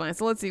just fine.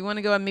 So let's see. We want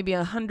to go at maybe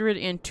a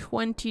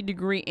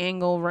 120-degree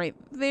angle right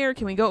there.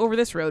 Can we go over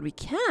this road? We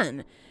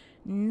can.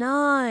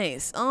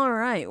 Nice. All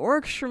right.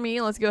 Works for me.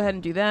 Let's go ahead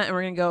and do that. And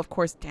we're going to go, of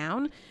course,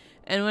 down.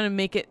 And we're going to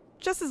make it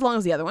just as long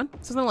as the other one.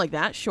 So something like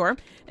that. Sure.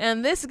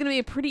 And this is going to be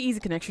a pretty easy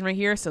connection right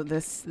here. So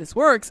this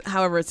works.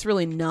 However, it's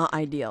really not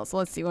ideal. So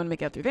let's see. We want to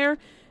make it through there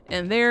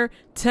and there.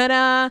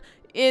 Ta-da.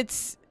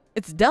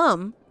 It's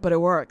dumb, but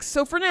it works.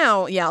 So for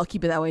now, yeah, I'll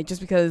keep it that way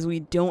just because we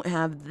don't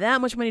have that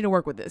much money to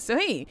work with this. So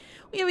hey,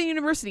 we have a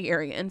university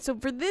area. And so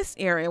for this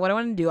area, what I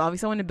want to do,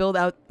 obviously I want to build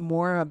out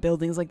more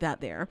buildings like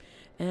that there.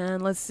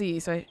 And let's see.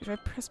 So if I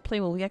press play,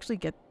 will we actually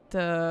get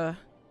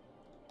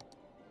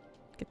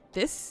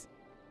this?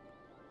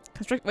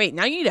 Construct. Wait,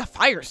 now you need a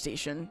fire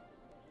station.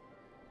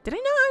 Did I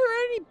not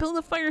already build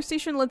a fire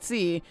station? Let's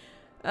see.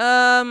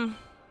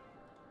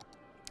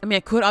 I mean, I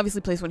could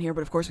obviously place one here,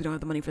 but of course we don't have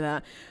the money for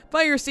that.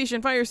 Fire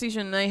station, fire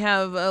station. I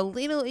have a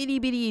little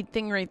itty-bitty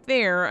thing right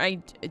there. I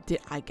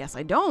guess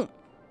I don't.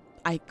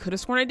 I could have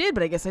sworn I did,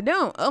 but I guess I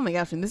don't. Oh my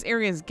gosh, and this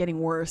area is getting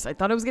worse. I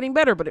thought it was getting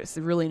better, but it's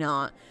really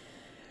not.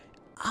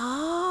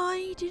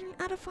 I didn't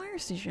add a fire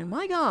station.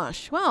 My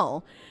gosh.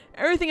 Well,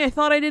 everything I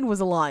thought I did was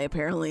a lie,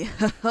 apparently.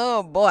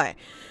 Oh, boy.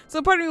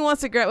 So part of me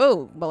wants to grab...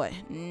 Oh, boy.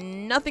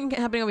 Nothing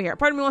happening over here.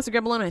 Part of me wants to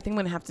grab a loan. I think I'm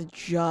going to have to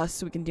adjust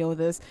so we can deal with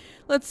this.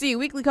 Let's see.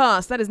 Weekly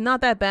cost. That is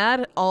not that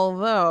bad.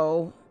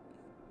 Although...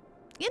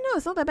 Yeah, no,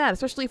 it's not that bad.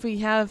 Especially if we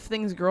have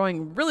things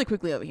growing really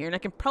quickly over here. And I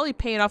can probably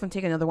pay it off and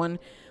take another one.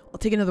 I'll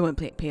take another one,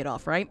 pay it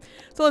off, right?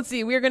 So let's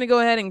see. We're going to go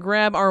ahead and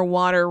grab our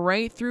water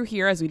right through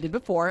here as we did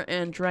before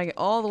and drag it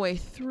all the way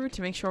through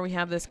to make sure we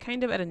have this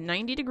kind of at a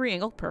 90-degree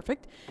angle.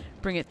 Perfect.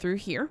 Bring it through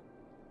here.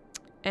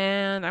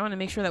 And I want to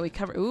make sure that we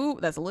cover... Ooh,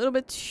 that's a little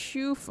bit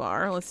too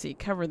far. Let's see.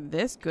 Cover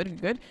this. Good,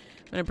 good.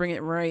 I'm going to bring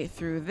it right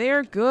through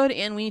there. Good.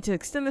 And we need to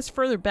extend this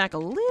further back a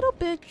little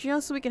bit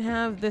just so we can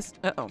have this...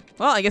 Uh-oh.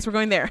 Well, I guess we're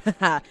going there.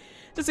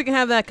 Just so we can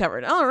have that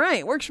covered. All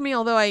right. Works for me,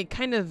 although I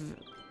kind of...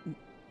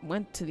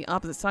 went to the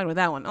opposite side with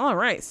that one. All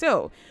right,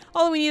 so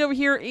all we need over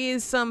here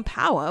is some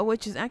power,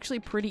 which is actually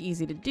pretty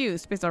easy to do.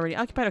 Space already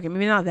occupied. Okay,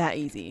 maybe not that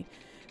easy.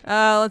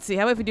 Let's see.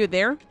 How about if we do it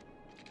there?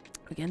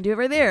 We can do it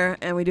right there,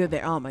 and we do it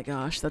there. Oh my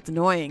gosh, that's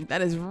annoying.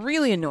 That is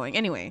really annoying.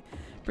 Anyway,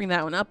 bring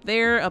that one up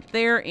there,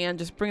 and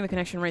just bring the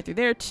connection right through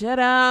there.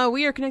 Ta-da!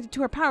 We are connected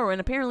to our power, and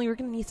apparently we're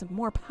going to need some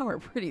more power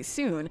pretty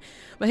soon.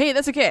 But hey,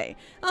 that's okay.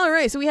 All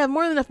right, so we have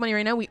more than enough money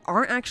right now. We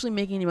aren't actually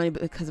making any money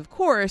because, of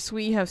course,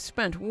 we have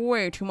spent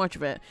way too much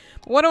of it.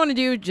 But what I want to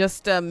do,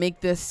 just make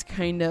this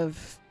kind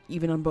of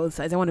even on both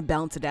sides. I want to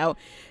balance it out.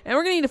 And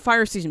we're going to need a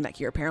fire station back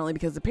here, apparently,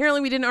 because apparently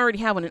we didn't already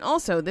have one. And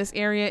also, this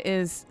area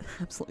is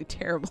absolutely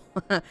terrible.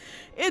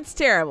 It's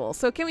terrible.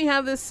 So can we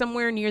have this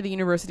somewhere near the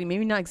university?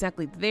 Maybe not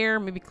exactly there.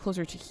 Maybe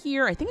closer to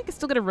here. I think I can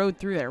still get a road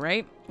through there,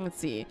 right? Let's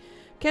see.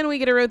 Can we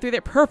get a road through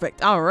there?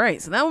 Perfect. All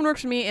right. So that one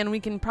works for me. And we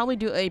can probably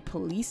do a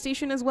police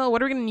station as well.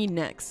 What are we going to need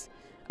next?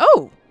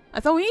 Oh, I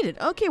thought we needed.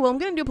 Okay, well, I'm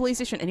going to do a police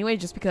station anyway,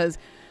 just because...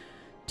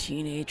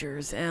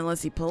 teenagers. And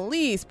let's see,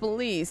 police.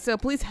 So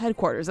police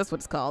headquarters, that's what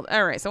it's called.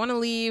 All right, so I want to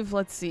leave,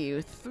 let's see,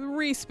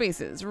 3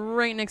 spaces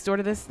right next door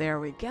to this. There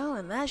we go,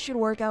 and that should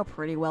work out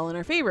pretty well in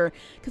our favor,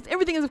 because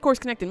everything is, of course,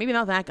 connected. Maybe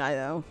not that guy,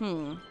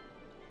 though.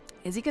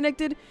 Is he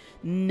connected?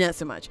 Not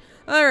so much.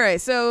 All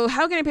right, so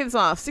how can I pay this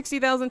off?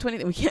 60,000,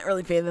 20. We can't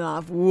really pay that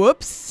off.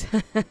 Whoops.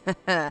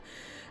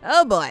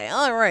 Oh boy.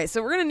 All right,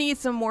 so we're going to need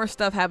some more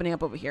stuff happening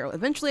up over here.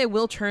 Eventually, I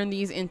will turn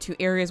these into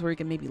areas where we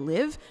can maybe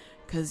live,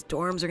 because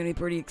dorms are going to be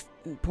pretty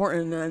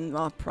important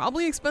and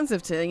probably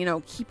expensive to, you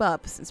know, keep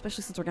up,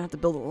 especially since we're going to have to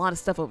build a lot of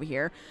stuff over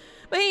here.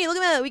 But hey, look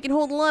at that. We can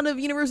hold a lot of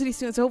university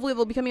students, so hopefully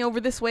they'll be coming over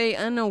this way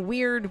on a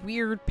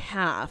weird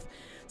path.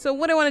 So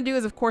what I want to do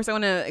is, of course, I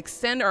want to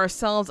extend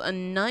ourselves a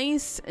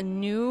nice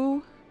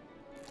new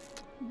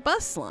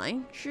bus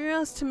line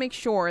just to make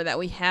sure that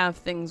we have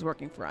things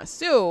working for us.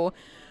 So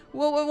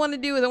what I want to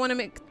do is I want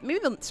to maybe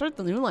start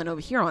the new line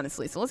over here,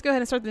 honestly. So let's go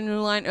ahead and start the new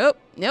line. Oh,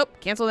 nope.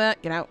 Cancel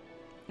that. Get out.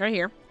 Right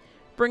here.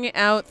 Bring it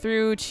out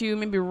through to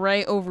maybe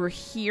right over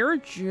here,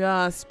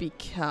 just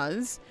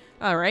because.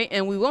 All right,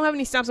 and we won't have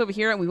any stops over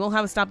here, and we will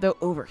have a stop, though,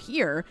 over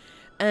here.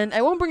 And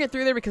I won't bring it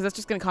through there because that's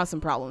just going to cause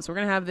some problems. So we're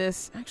going to have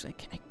this. Actually,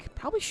 I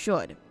probably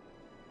should.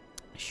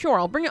 Sure,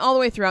 I'll bring it all the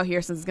way throughout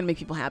here since it's going to make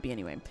people happy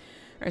anyway.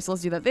 All right, so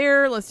let's do that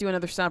there. Let's do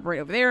another stop right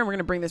over there, and we're going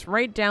to bring this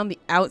right down the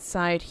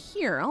outside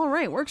here. All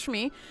right, works for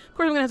me. Of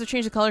course, I'm going to have to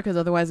change the color because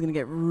otherwise it's going to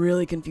get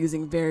really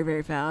confusing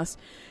very fast.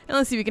 And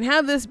let's see, we can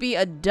have this be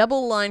a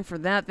double line for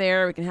that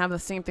there. We can have the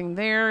same thing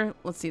there.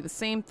 Let's see, the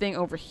same thing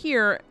over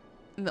here.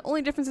 And the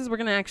only difference is we're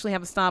going to actually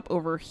have a stop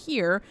over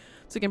here,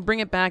 so we can bring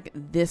it back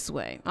this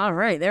way. All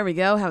right, there we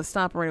go. Have a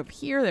stop right over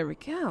here. There we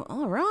go.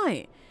 All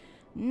right.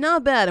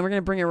 Not bad. And we're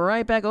going to bring it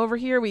right back over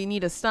here. We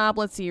need to stop.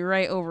 Let's see,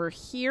 right over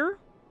here.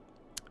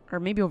 Or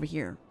maybe over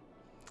here.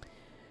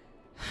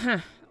 Huh.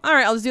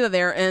 Alright, I'll just do that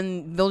there,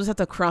 and they'll just have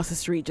to cross the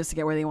street just to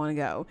get where they want to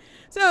go.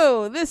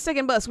 So, this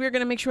second bus, we're going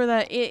to make sure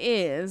that it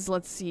is,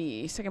 let's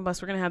see, second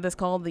bus, we're going to have this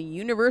called the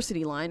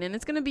University Line, and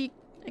it's going to be,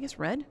 I guess,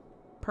 red?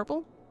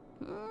 Purple?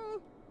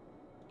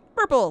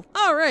 Purple!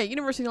 Alright,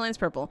 University Line is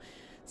purple.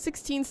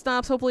 16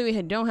 stops. Hopefully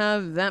we don't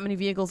have that many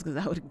vehicles because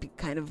that would be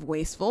kind of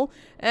wasteful.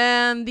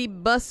 And the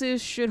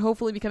buses should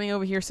hopefully be coming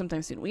over here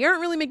sometime soon. We aren't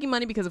really making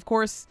money because, of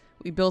course,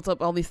 we built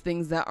up all these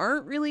things that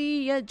aren't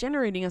really yet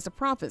generating us a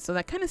profit. So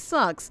that kind of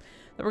sucks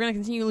that we're going to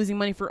continue losing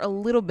money for a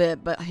little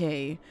bit. But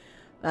hey,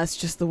 that's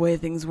just the way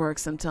things work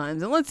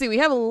sometimes. And let's see, we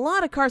have a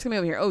lot of cars coming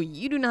over here. Oh,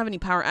 you do not have any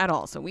power at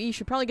all. So we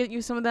should probably get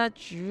you some of that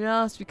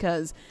just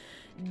because...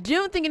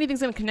 Don't think anything's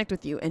going to connect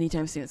with you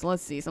anytime soon. So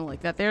let's see. Something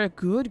like that there.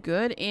 Good,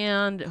 good.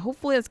 And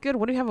hopefully that's good.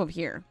 What do we have over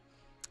here?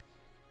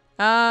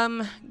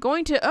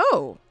 Going to...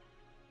 Oh!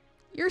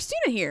 You're a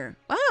student here.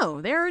 Wow,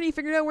 they already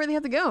figured out where they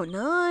have to go.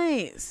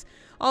 Nice!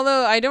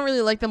 Although, I don't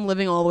really like them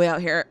living all the way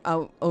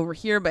out over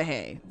here. But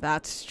hey,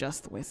 that's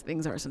just the way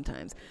things are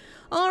sometimes.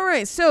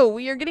 Alright, so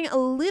we are getting a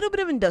little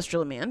bit of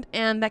industrial demand.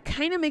 And that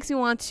kind of makes me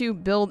want to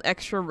build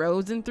extra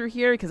roads in through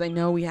here. Because I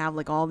know we have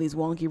like all these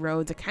wonky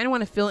roads. I kind of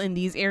want to fill in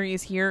these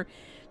areas here.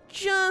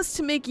 Just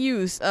to make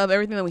use of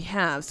everything that we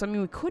have. So, I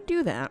mean, we could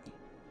do that.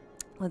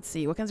 Let's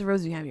see. What kinds of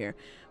roads do we have here?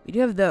 We do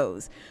have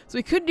those. So,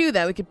 we could do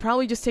that. We could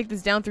probably just take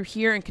this down through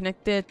here and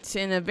connect it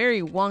in a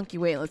very wonky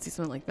way. Let's see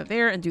something like that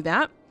there and do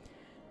that.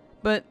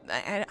 But,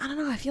 I don't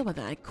know how I feel about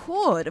that. I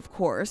could, of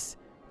course,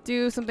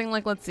 do something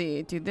like, let's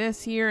see, do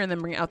this here and then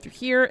bring it out through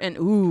here. And,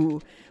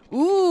 ooh,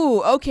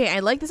 okay. I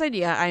like this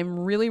idea. I'm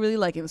really, really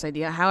liking this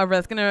idea. However,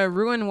 that's going to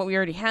ruin what we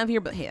already have here.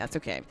 But, hey, that's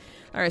okay.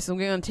 All right, so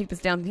we're going to take this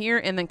down here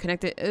and then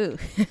connect it. Ooh,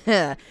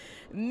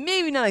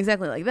 maybe not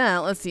exactly like that.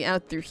 Let's see,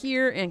 out through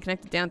here and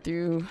connect it down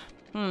through.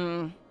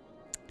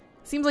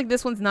 Seems like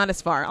this one's not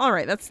as far. All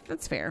right,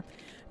 that's fair.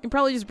 We can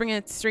probably just bring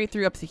it straight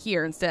through up to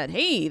here instead.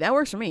 Hey, that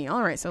works for me.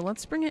 All right, so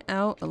let's bring it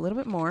out a little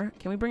bit more.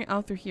 Can we bring it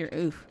out through here?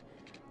 Ooh,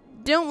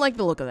 don't like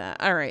the look of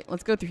that. All right,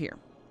 let's go through here.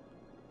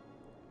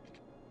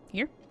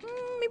 Here?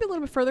 Maybe a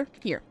little bit further.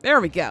 Here. There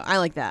we go. I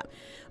like that.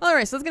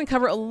 Alright, so that's going to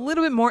cover a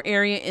little bit more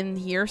area in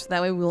here, so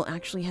that way we'll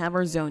actually have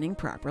our zoning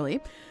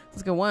properly.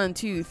 Let's go 1,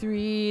 2,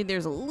 3.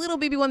 There's a little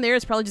baby one there.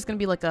 It's probably just going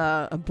to be like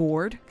a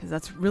board, because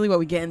that's really what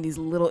we get in these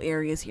little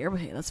areas here.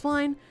 But hey, that's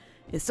fine.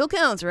 It still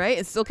counts, right?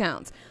 It still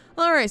counts.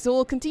 Alright, so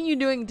we'll continue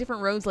doing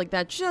different roads like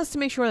that just to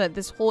make sure that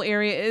this whole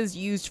area is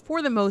used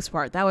for the most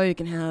part. That way we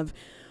can have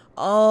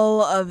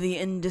all of the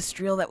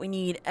industrial that we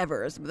need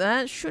ever. So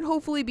that should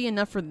hopefully be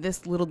enough for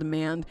this little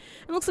demand.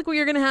 It looks like we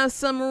are going to have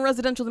some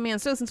residential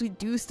demand. So since we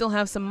do still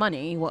have some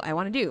money, what I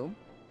want to do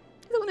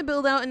is I want to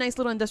build out a nice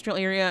little industrial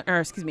area,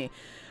 or excuse me,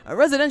 a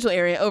residential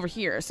area over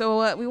here. So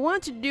what we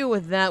want to do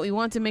with that, we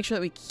want to make sure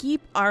that we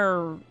keep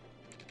our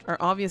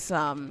obvious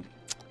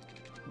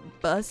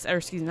bus, or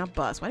excuse me, not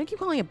bus. Why do I keep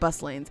calling it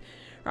bus lanes?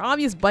 Our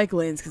obvious bike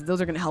lanes, because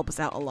those are going to help us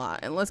out a lot.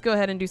 And let's go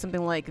ahead and do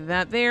something like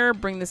that there.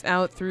 Bring this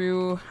out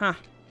through,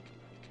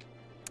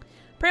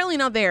 apparently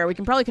not there. We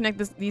can probably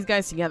connect these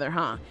guys together,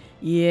 huh?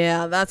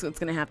 Yeah, that's what's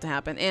going to have to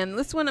happen. And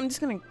this one, I'm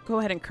just going to go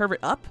ahead and curve it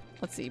up.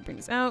 Let's see, bring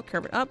this out,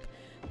 curve it up.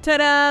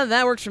 Ta-da!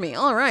 That works for me.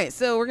 All right,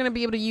 so we're going to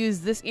be able to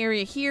use this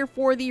area here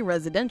for the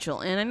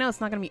residential. And I know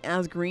it's not going to be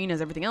as green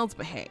as everything else,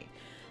 but hey,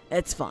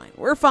 it's fine.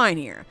 We're fine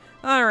here.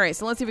 All right,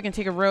 so let's see if we can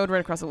take a road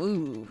right across the...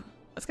 Ooh.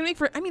 That's going to make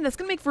for... I mean, that's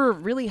going to make for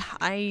really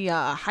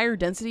higher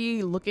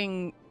density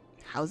looking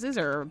houses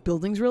or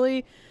buildings,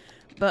 really.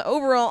 But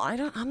overall, I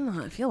don't know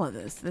how I feel about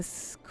this.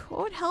 This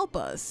could help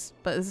us,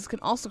 but this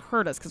could also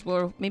hurt us because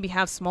we'll maybe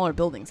have smaller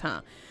buildings,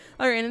 huh?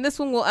 Alright, and in this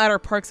one, we'll add our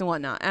parks and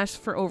whatnot. As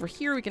for over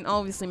here, we can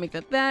obviously make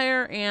that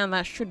there, and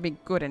that should be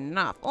good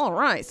enough.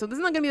 Alright, so there's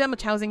not going to be that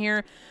much housing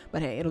here,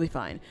 but hey, it'll be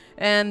fine.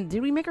 And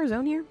did we make our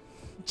zone here?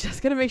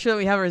 Just going to make sure that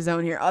we have our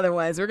zone here.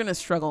 Otherwise, we're going to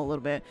struggle a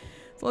little bit.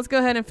 So let's go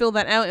ahead and fill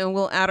that out, and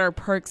we'll add our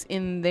parks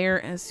in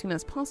there as soon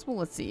as possible.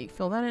 Let's see.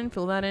 Fill that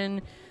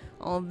in.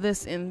 All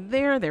this in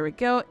there. There we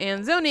go.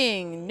 And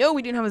zoning. No,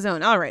 we didn't have a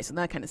zone. All right, so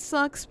that kind of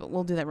sucks, but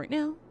we'll do that right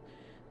now.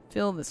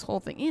 Fill this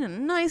whole thing in a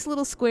nice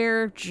little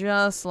square,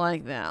 just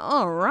like that.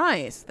 All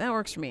right, so that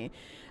works for me.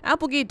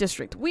 Applegate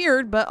District.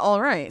 Weird, but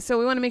all right. So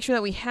we want to make sure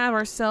that we have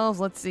ourselves,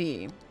 let's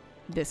see,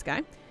 this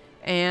guy.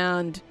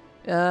 And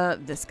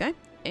this guy.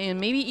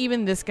 And maybe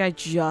even this guy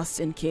just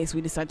in case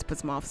we decide to put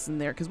some offices in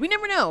there. Because we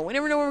never know. We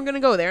never know when we're going to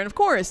go there. And of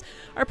course,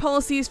 our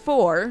policies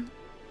for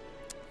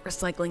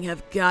recycling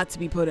have got to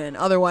be put in.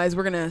 Otherwise,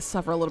 we're going to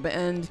suffer a little bit.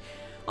 And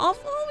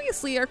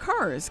obviously, our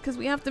cars. Because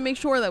we have to make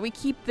sure that we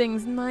keep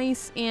things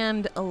nice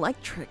and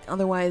electric.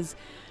 Otherwise,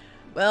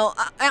 well,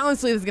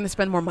 honestly, this is going to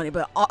spend more money.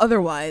 But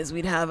otherwise,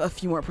 we'd have a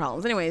few more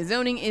problems. Anyway,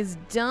 zoning is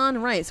done.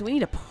 Right, so we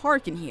need a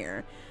park in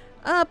here.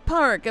 A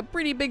park, a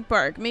pretty big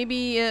park.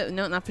 Maybe,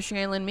 no, not Fishing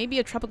Island. Maybe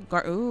a tropical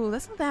garden. Ooh,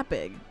 that's not that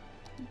big.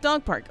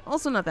 Dog park,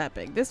 also not that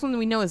big. This one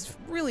we know is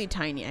really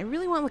tiny. I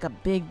really want like a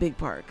big, big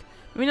park.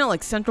 I mean, not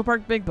like Central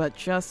Park big, but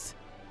just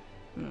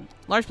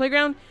large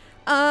playground.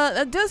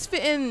 That does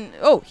fit in.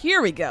 Oh,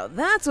 here we go.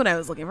 That's what I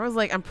was looking for. I was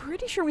like, I'm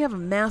pretty sure we have a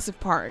massive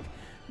park.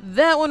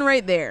 That one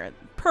right there.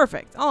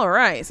 Perfect. All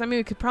right. So, I mean,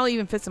 we could probably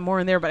even fit some more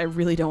in there, but I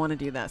really don't want to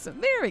do that. So,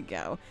 there we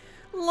go.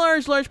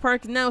 Large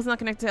park. Now it's not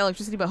connected to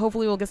electricity, but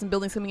hopefully we'll get some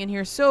buildings coming in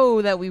here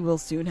so that we will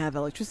soon have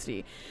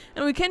electricity.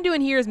 And what we can do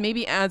in here is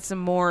maybe add some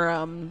more,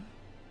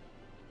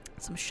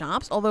 some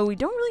shops, although we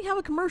don't really have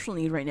a commercial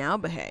need right now,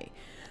 but hey.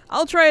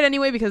 I'll try it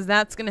anyway because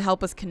that's going to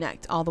help us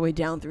connect all the way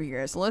down through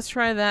here. So let's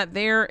try that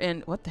there.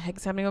 And what the heck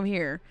is happening over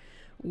here?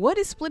 What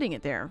is splitting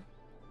it there?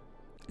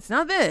 It's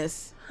not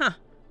this. Huh.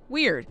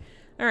 Weird.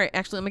 All right.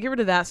 Actually, I'm going to get rid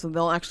of that so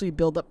they'll actually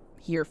build up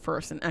here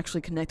first and actually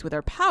connect with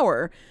our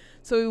power.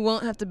 So we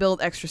won't have to build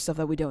extra stuff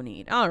that we don't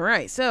need. All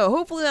right. So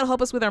hopefully that'll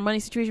help us with our money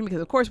situation because,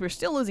 of course, we're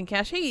still losing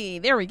cash. Hey,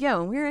 there we go.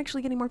 And we're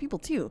actually getting more people,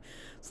 too.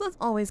 So that's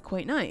always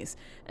quite nice.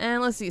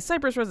 And let's see.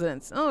 Cyprus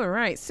residents. All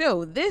right.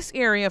 So this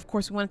area, of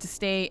course, we want it to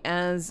stay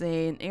as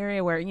an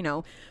area where, you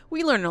know,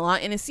 we learn a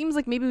lot. And it seems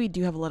like maybe we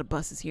do have a lot of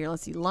buses here.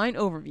 Let's see. Line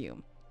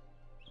overview.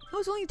 Oh,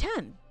 it's only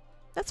 10.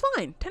 That's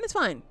fine. 10 is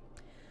fine.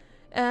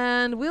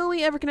 And will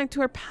we ever connect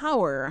to our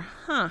power?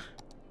 Huh.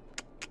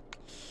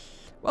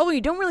 Well,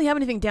 we don't really have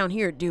anything down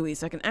here, do we?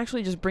 So I can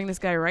actually just bring this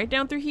guy right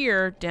down through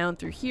here,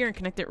 and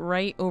connect it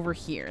right over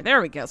here.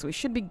 There we go. So we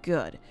should be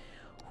good.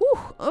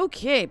 Whew.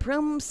 Okay,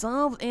 problem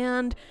solved.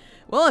 And,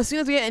 well, as soon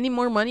as we get any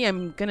more money,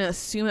 I'm going to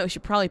assume that we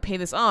should probably pay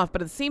this off.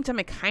 But at the same time,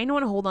 I kind of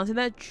want to hold on to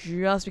that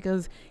just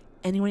because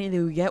any money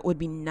that we get would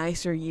be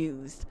nicer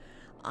used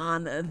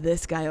on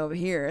this guy over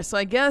here. So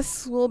I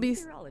guess we'll be...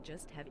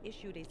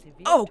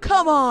 Oh,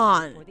 come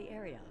on!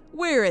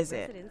 Where is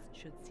it?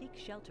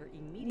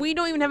 We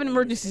don't even have an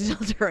emergency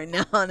shelter right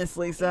now,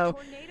 honestly, so...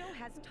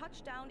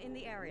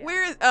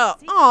 Where is...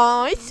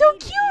 Oh, it's so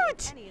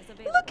cute!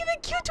 Look at the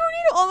cute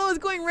tornado! Although it's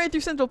going right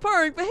through Central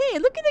Park, but hey,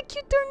 look at the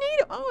cute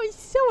tornado! Oh, it's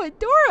so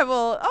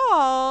adorable!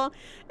 Oh,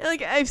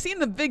 like, I've seen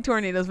the big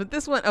tornadoes, but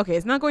this one... Okay,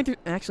 it's not going through...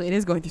 Actually, it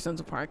is going through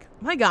Central Park.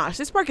 My gosh,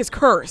 this park is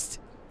cursed.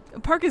 The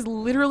park is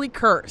literally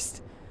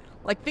cursed.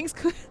 Like, things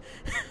could...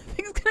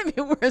 things could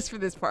be worse for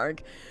this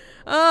park.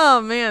 Oh,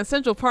 man,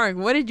 Central Park,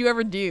 what did you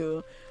ever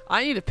do?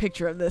 I need a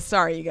picture of this.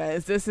 Sorry, you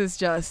guys. This is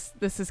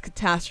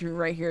catastrophe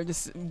right here.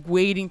 Just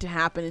waiting to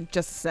happen in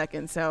just a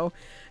second. So,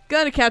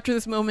 gotta capture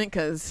this moment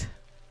because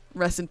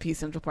rest in peace,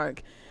 Central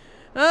Park.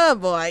 Oh,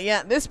 boy.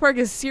 Yeah, this park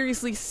is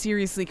seriously,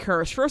 seriously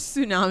cursed. First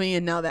tsunami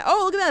and now that.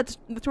 Oh, look at that.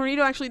 The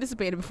tornado actually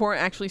dissipated before it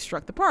actually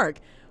struck the park.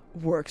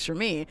 Works for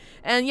me.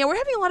 And yeah, we're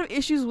having a lot of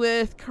issues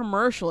with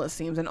commercial, it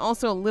seems, and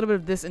also a little bit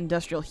of this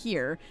industrial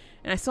here.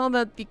 And I saw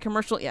that the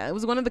commercial, yeah, it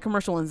was one of the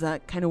commercial ones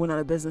that kind of went out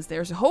of business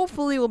there. So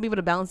hopefully we'll be able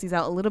to balance these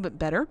out a little bit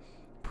better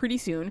pretty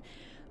soon.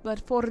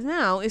 But for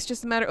now, it's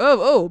just a matter of,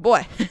 oh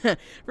boy.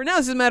 For now,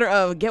 it's just a matter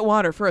of get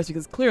water first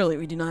because clearly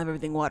we do not have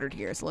everything watered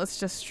here. So let's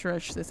just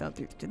stretch this out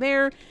through to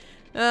there.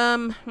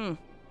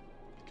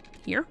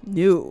 Here?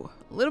 No.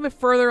 A little bit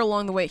further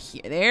along the way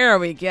here. There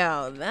we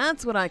go.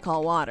 That's what I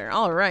call water.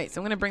 All right.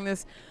 So I'm going to bring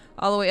this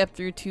all the way up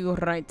through to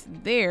right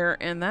there.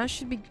 And that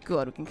should be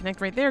good. We can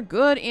connect right there.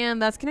 Good. And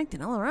that's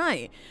connected. All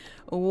right.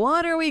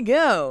 Water we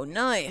go.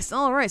 Nice.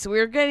 All right. So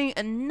we're getting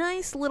a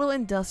nice little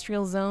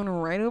industrial zone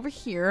right over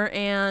here.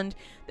 And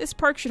this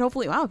park should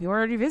hopefully... Wow, people are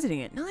already visiting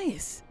it.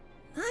 Nice.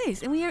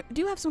 Nice. And we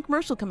do have some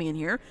commercial coming in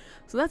here.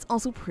 So that's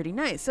also pretty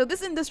nice. So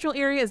this industrial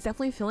area is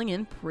definitely filling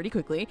in pretty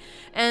quickly.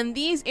 And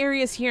these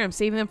areas here, I'm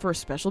saving them for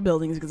special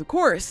buildings because, of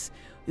course,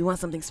 we want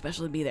something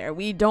special to be there.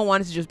 We don't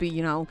want it to just be,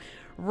 you know,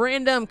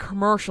 random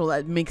commercial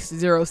that makes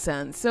 0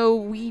 sense. So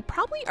we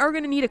probably are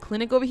going to need a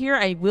clinic over here.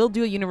 I will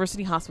do a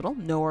university hospital.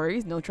 No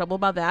worries. No trouble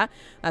about that.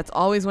 That's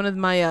always one of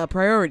my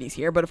priorities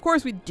here. But, of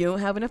course, we don't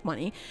have enough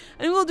money.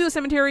 And we will do a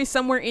cemetery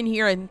somewhere in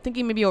here. I'm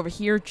thinking maybe over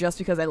here just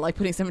because I like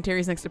putting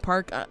cemeteries next to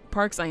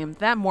parks. I am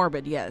that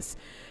morbid, yes.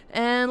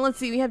 And let's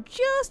see. We have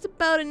just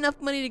about enough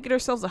money to get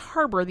ourselves a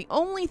harbor. The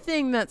only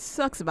thing that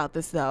sucks about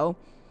this, though,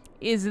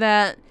 is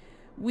that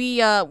we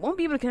won't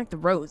be able to connect the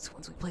roads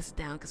once we place it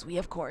down because we,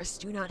 of course,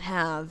 do not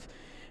have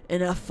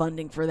enough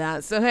funding for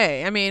that. So,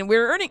 hey, I mean,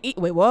 we're earning...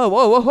 Wait,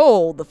 whoa,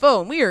 hold the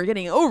phone. We are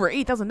getting over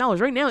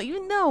 $8,000 right now,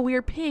 even though we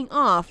are paying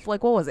off,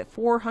 like, what was it,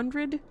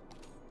 400?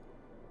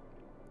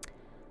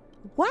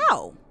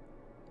 Wow.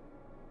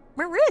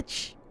 We're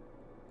rich.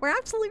 We're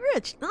absolutely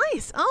rich.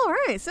 Nice. All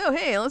right. So,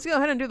 hey, let's go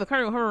ahead and do the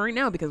cargo harbor right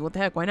now because what the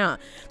heck, why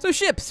not? So,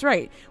 ships,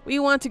 right. We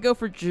want to go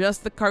for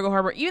just the cargo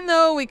harbor, even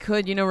though we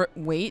could, you know,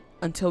 wait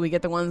until we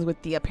get the ones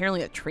with the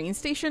apparently a train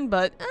station,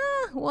 but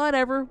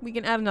whatever. We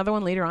can add another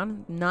one later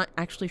on. Not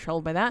actually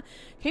troubled by that.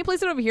 Can you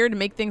place it over here to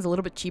make things a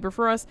little bit cheaper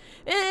for us?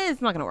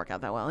 It's not going to work out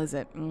that well, is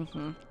it?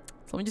 So,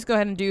 let me just go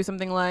ahead and do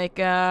something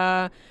like...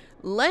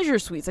 Leisure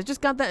Suites. I just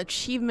got that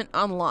achievement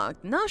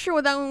unlocked. Not sure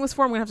what that one was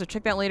for. I'm going to have to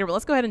check that later, but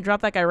let's go ahead and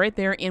drop that guy right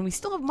there. And we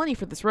still have money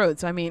for this road.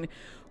 So, I mean,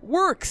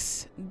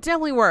 works.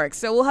 Definitely works.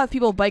 So, we'll have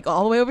people bike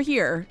all the way over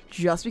here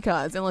just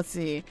because. And let's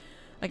see.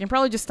 I can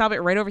probably just stop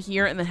it right over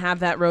here and then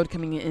have that road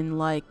coming in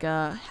like,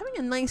 having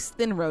a nice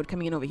thin road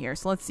coming in over here.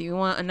 So, let's see. We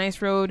want a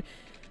nice road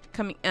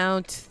coming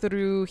out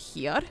through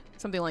here.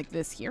 Something like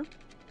this here.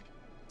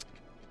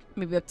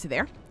 Maybe up to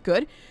there.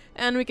 Good.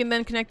 And we can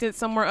then connect it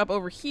somewhere up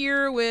over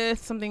here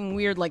with something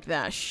weird like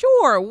that.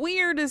 Sure,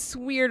 weirdest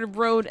weird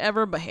road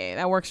ever, but hey,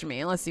 that works for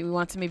me. And let's see, we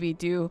want to maybe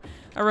do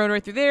a road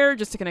right through there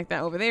just to connect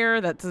that over there.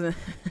 That doesn't...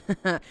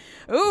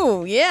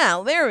 Ooh,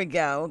 yeah, there we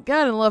go.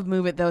 Gotta love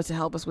Move It, though, to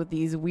help us with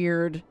these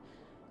weird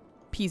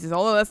pieces.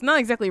 Although that's not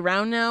exactly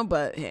round now,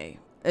 but hey,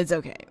 it's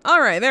okay.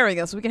 Alright, there we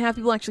go. So we can have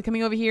people actually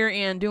coming over here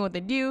and doing what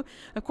they do.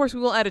 Of course, we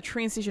will add a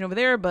train station over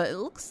there, but it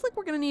looks like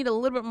we're going to need a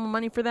little bit more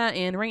money for that.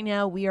 And right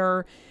now, we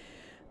are...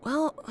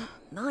 well,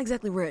 not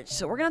exactly rich,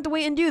 so we're gonna have to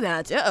wait and do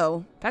that.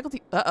 Uh-oh.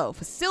 Faculty... uh-oh.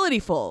 Facility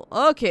full.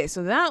 Okay,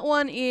 so that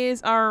one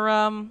is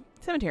our,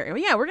 cemetery.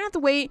 Well, yeah, we're gonna have to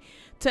wait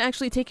to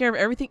actually take care of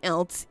everything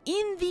else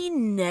in the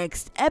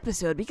next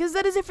episode, because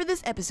that is it for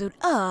this episode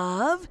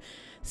of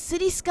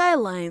City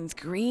Skylines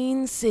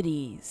Green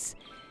Cities.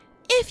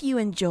 If you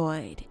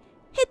enjoyed,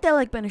 hit that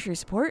like button to show your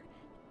support,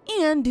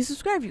 and do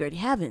subscribe if you already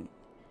haven't.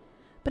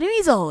 But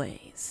as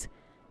always,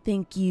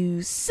 thank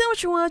you so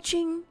much for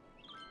watching,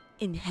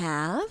 and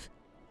have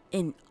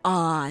an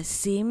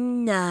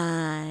awesome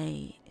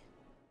night.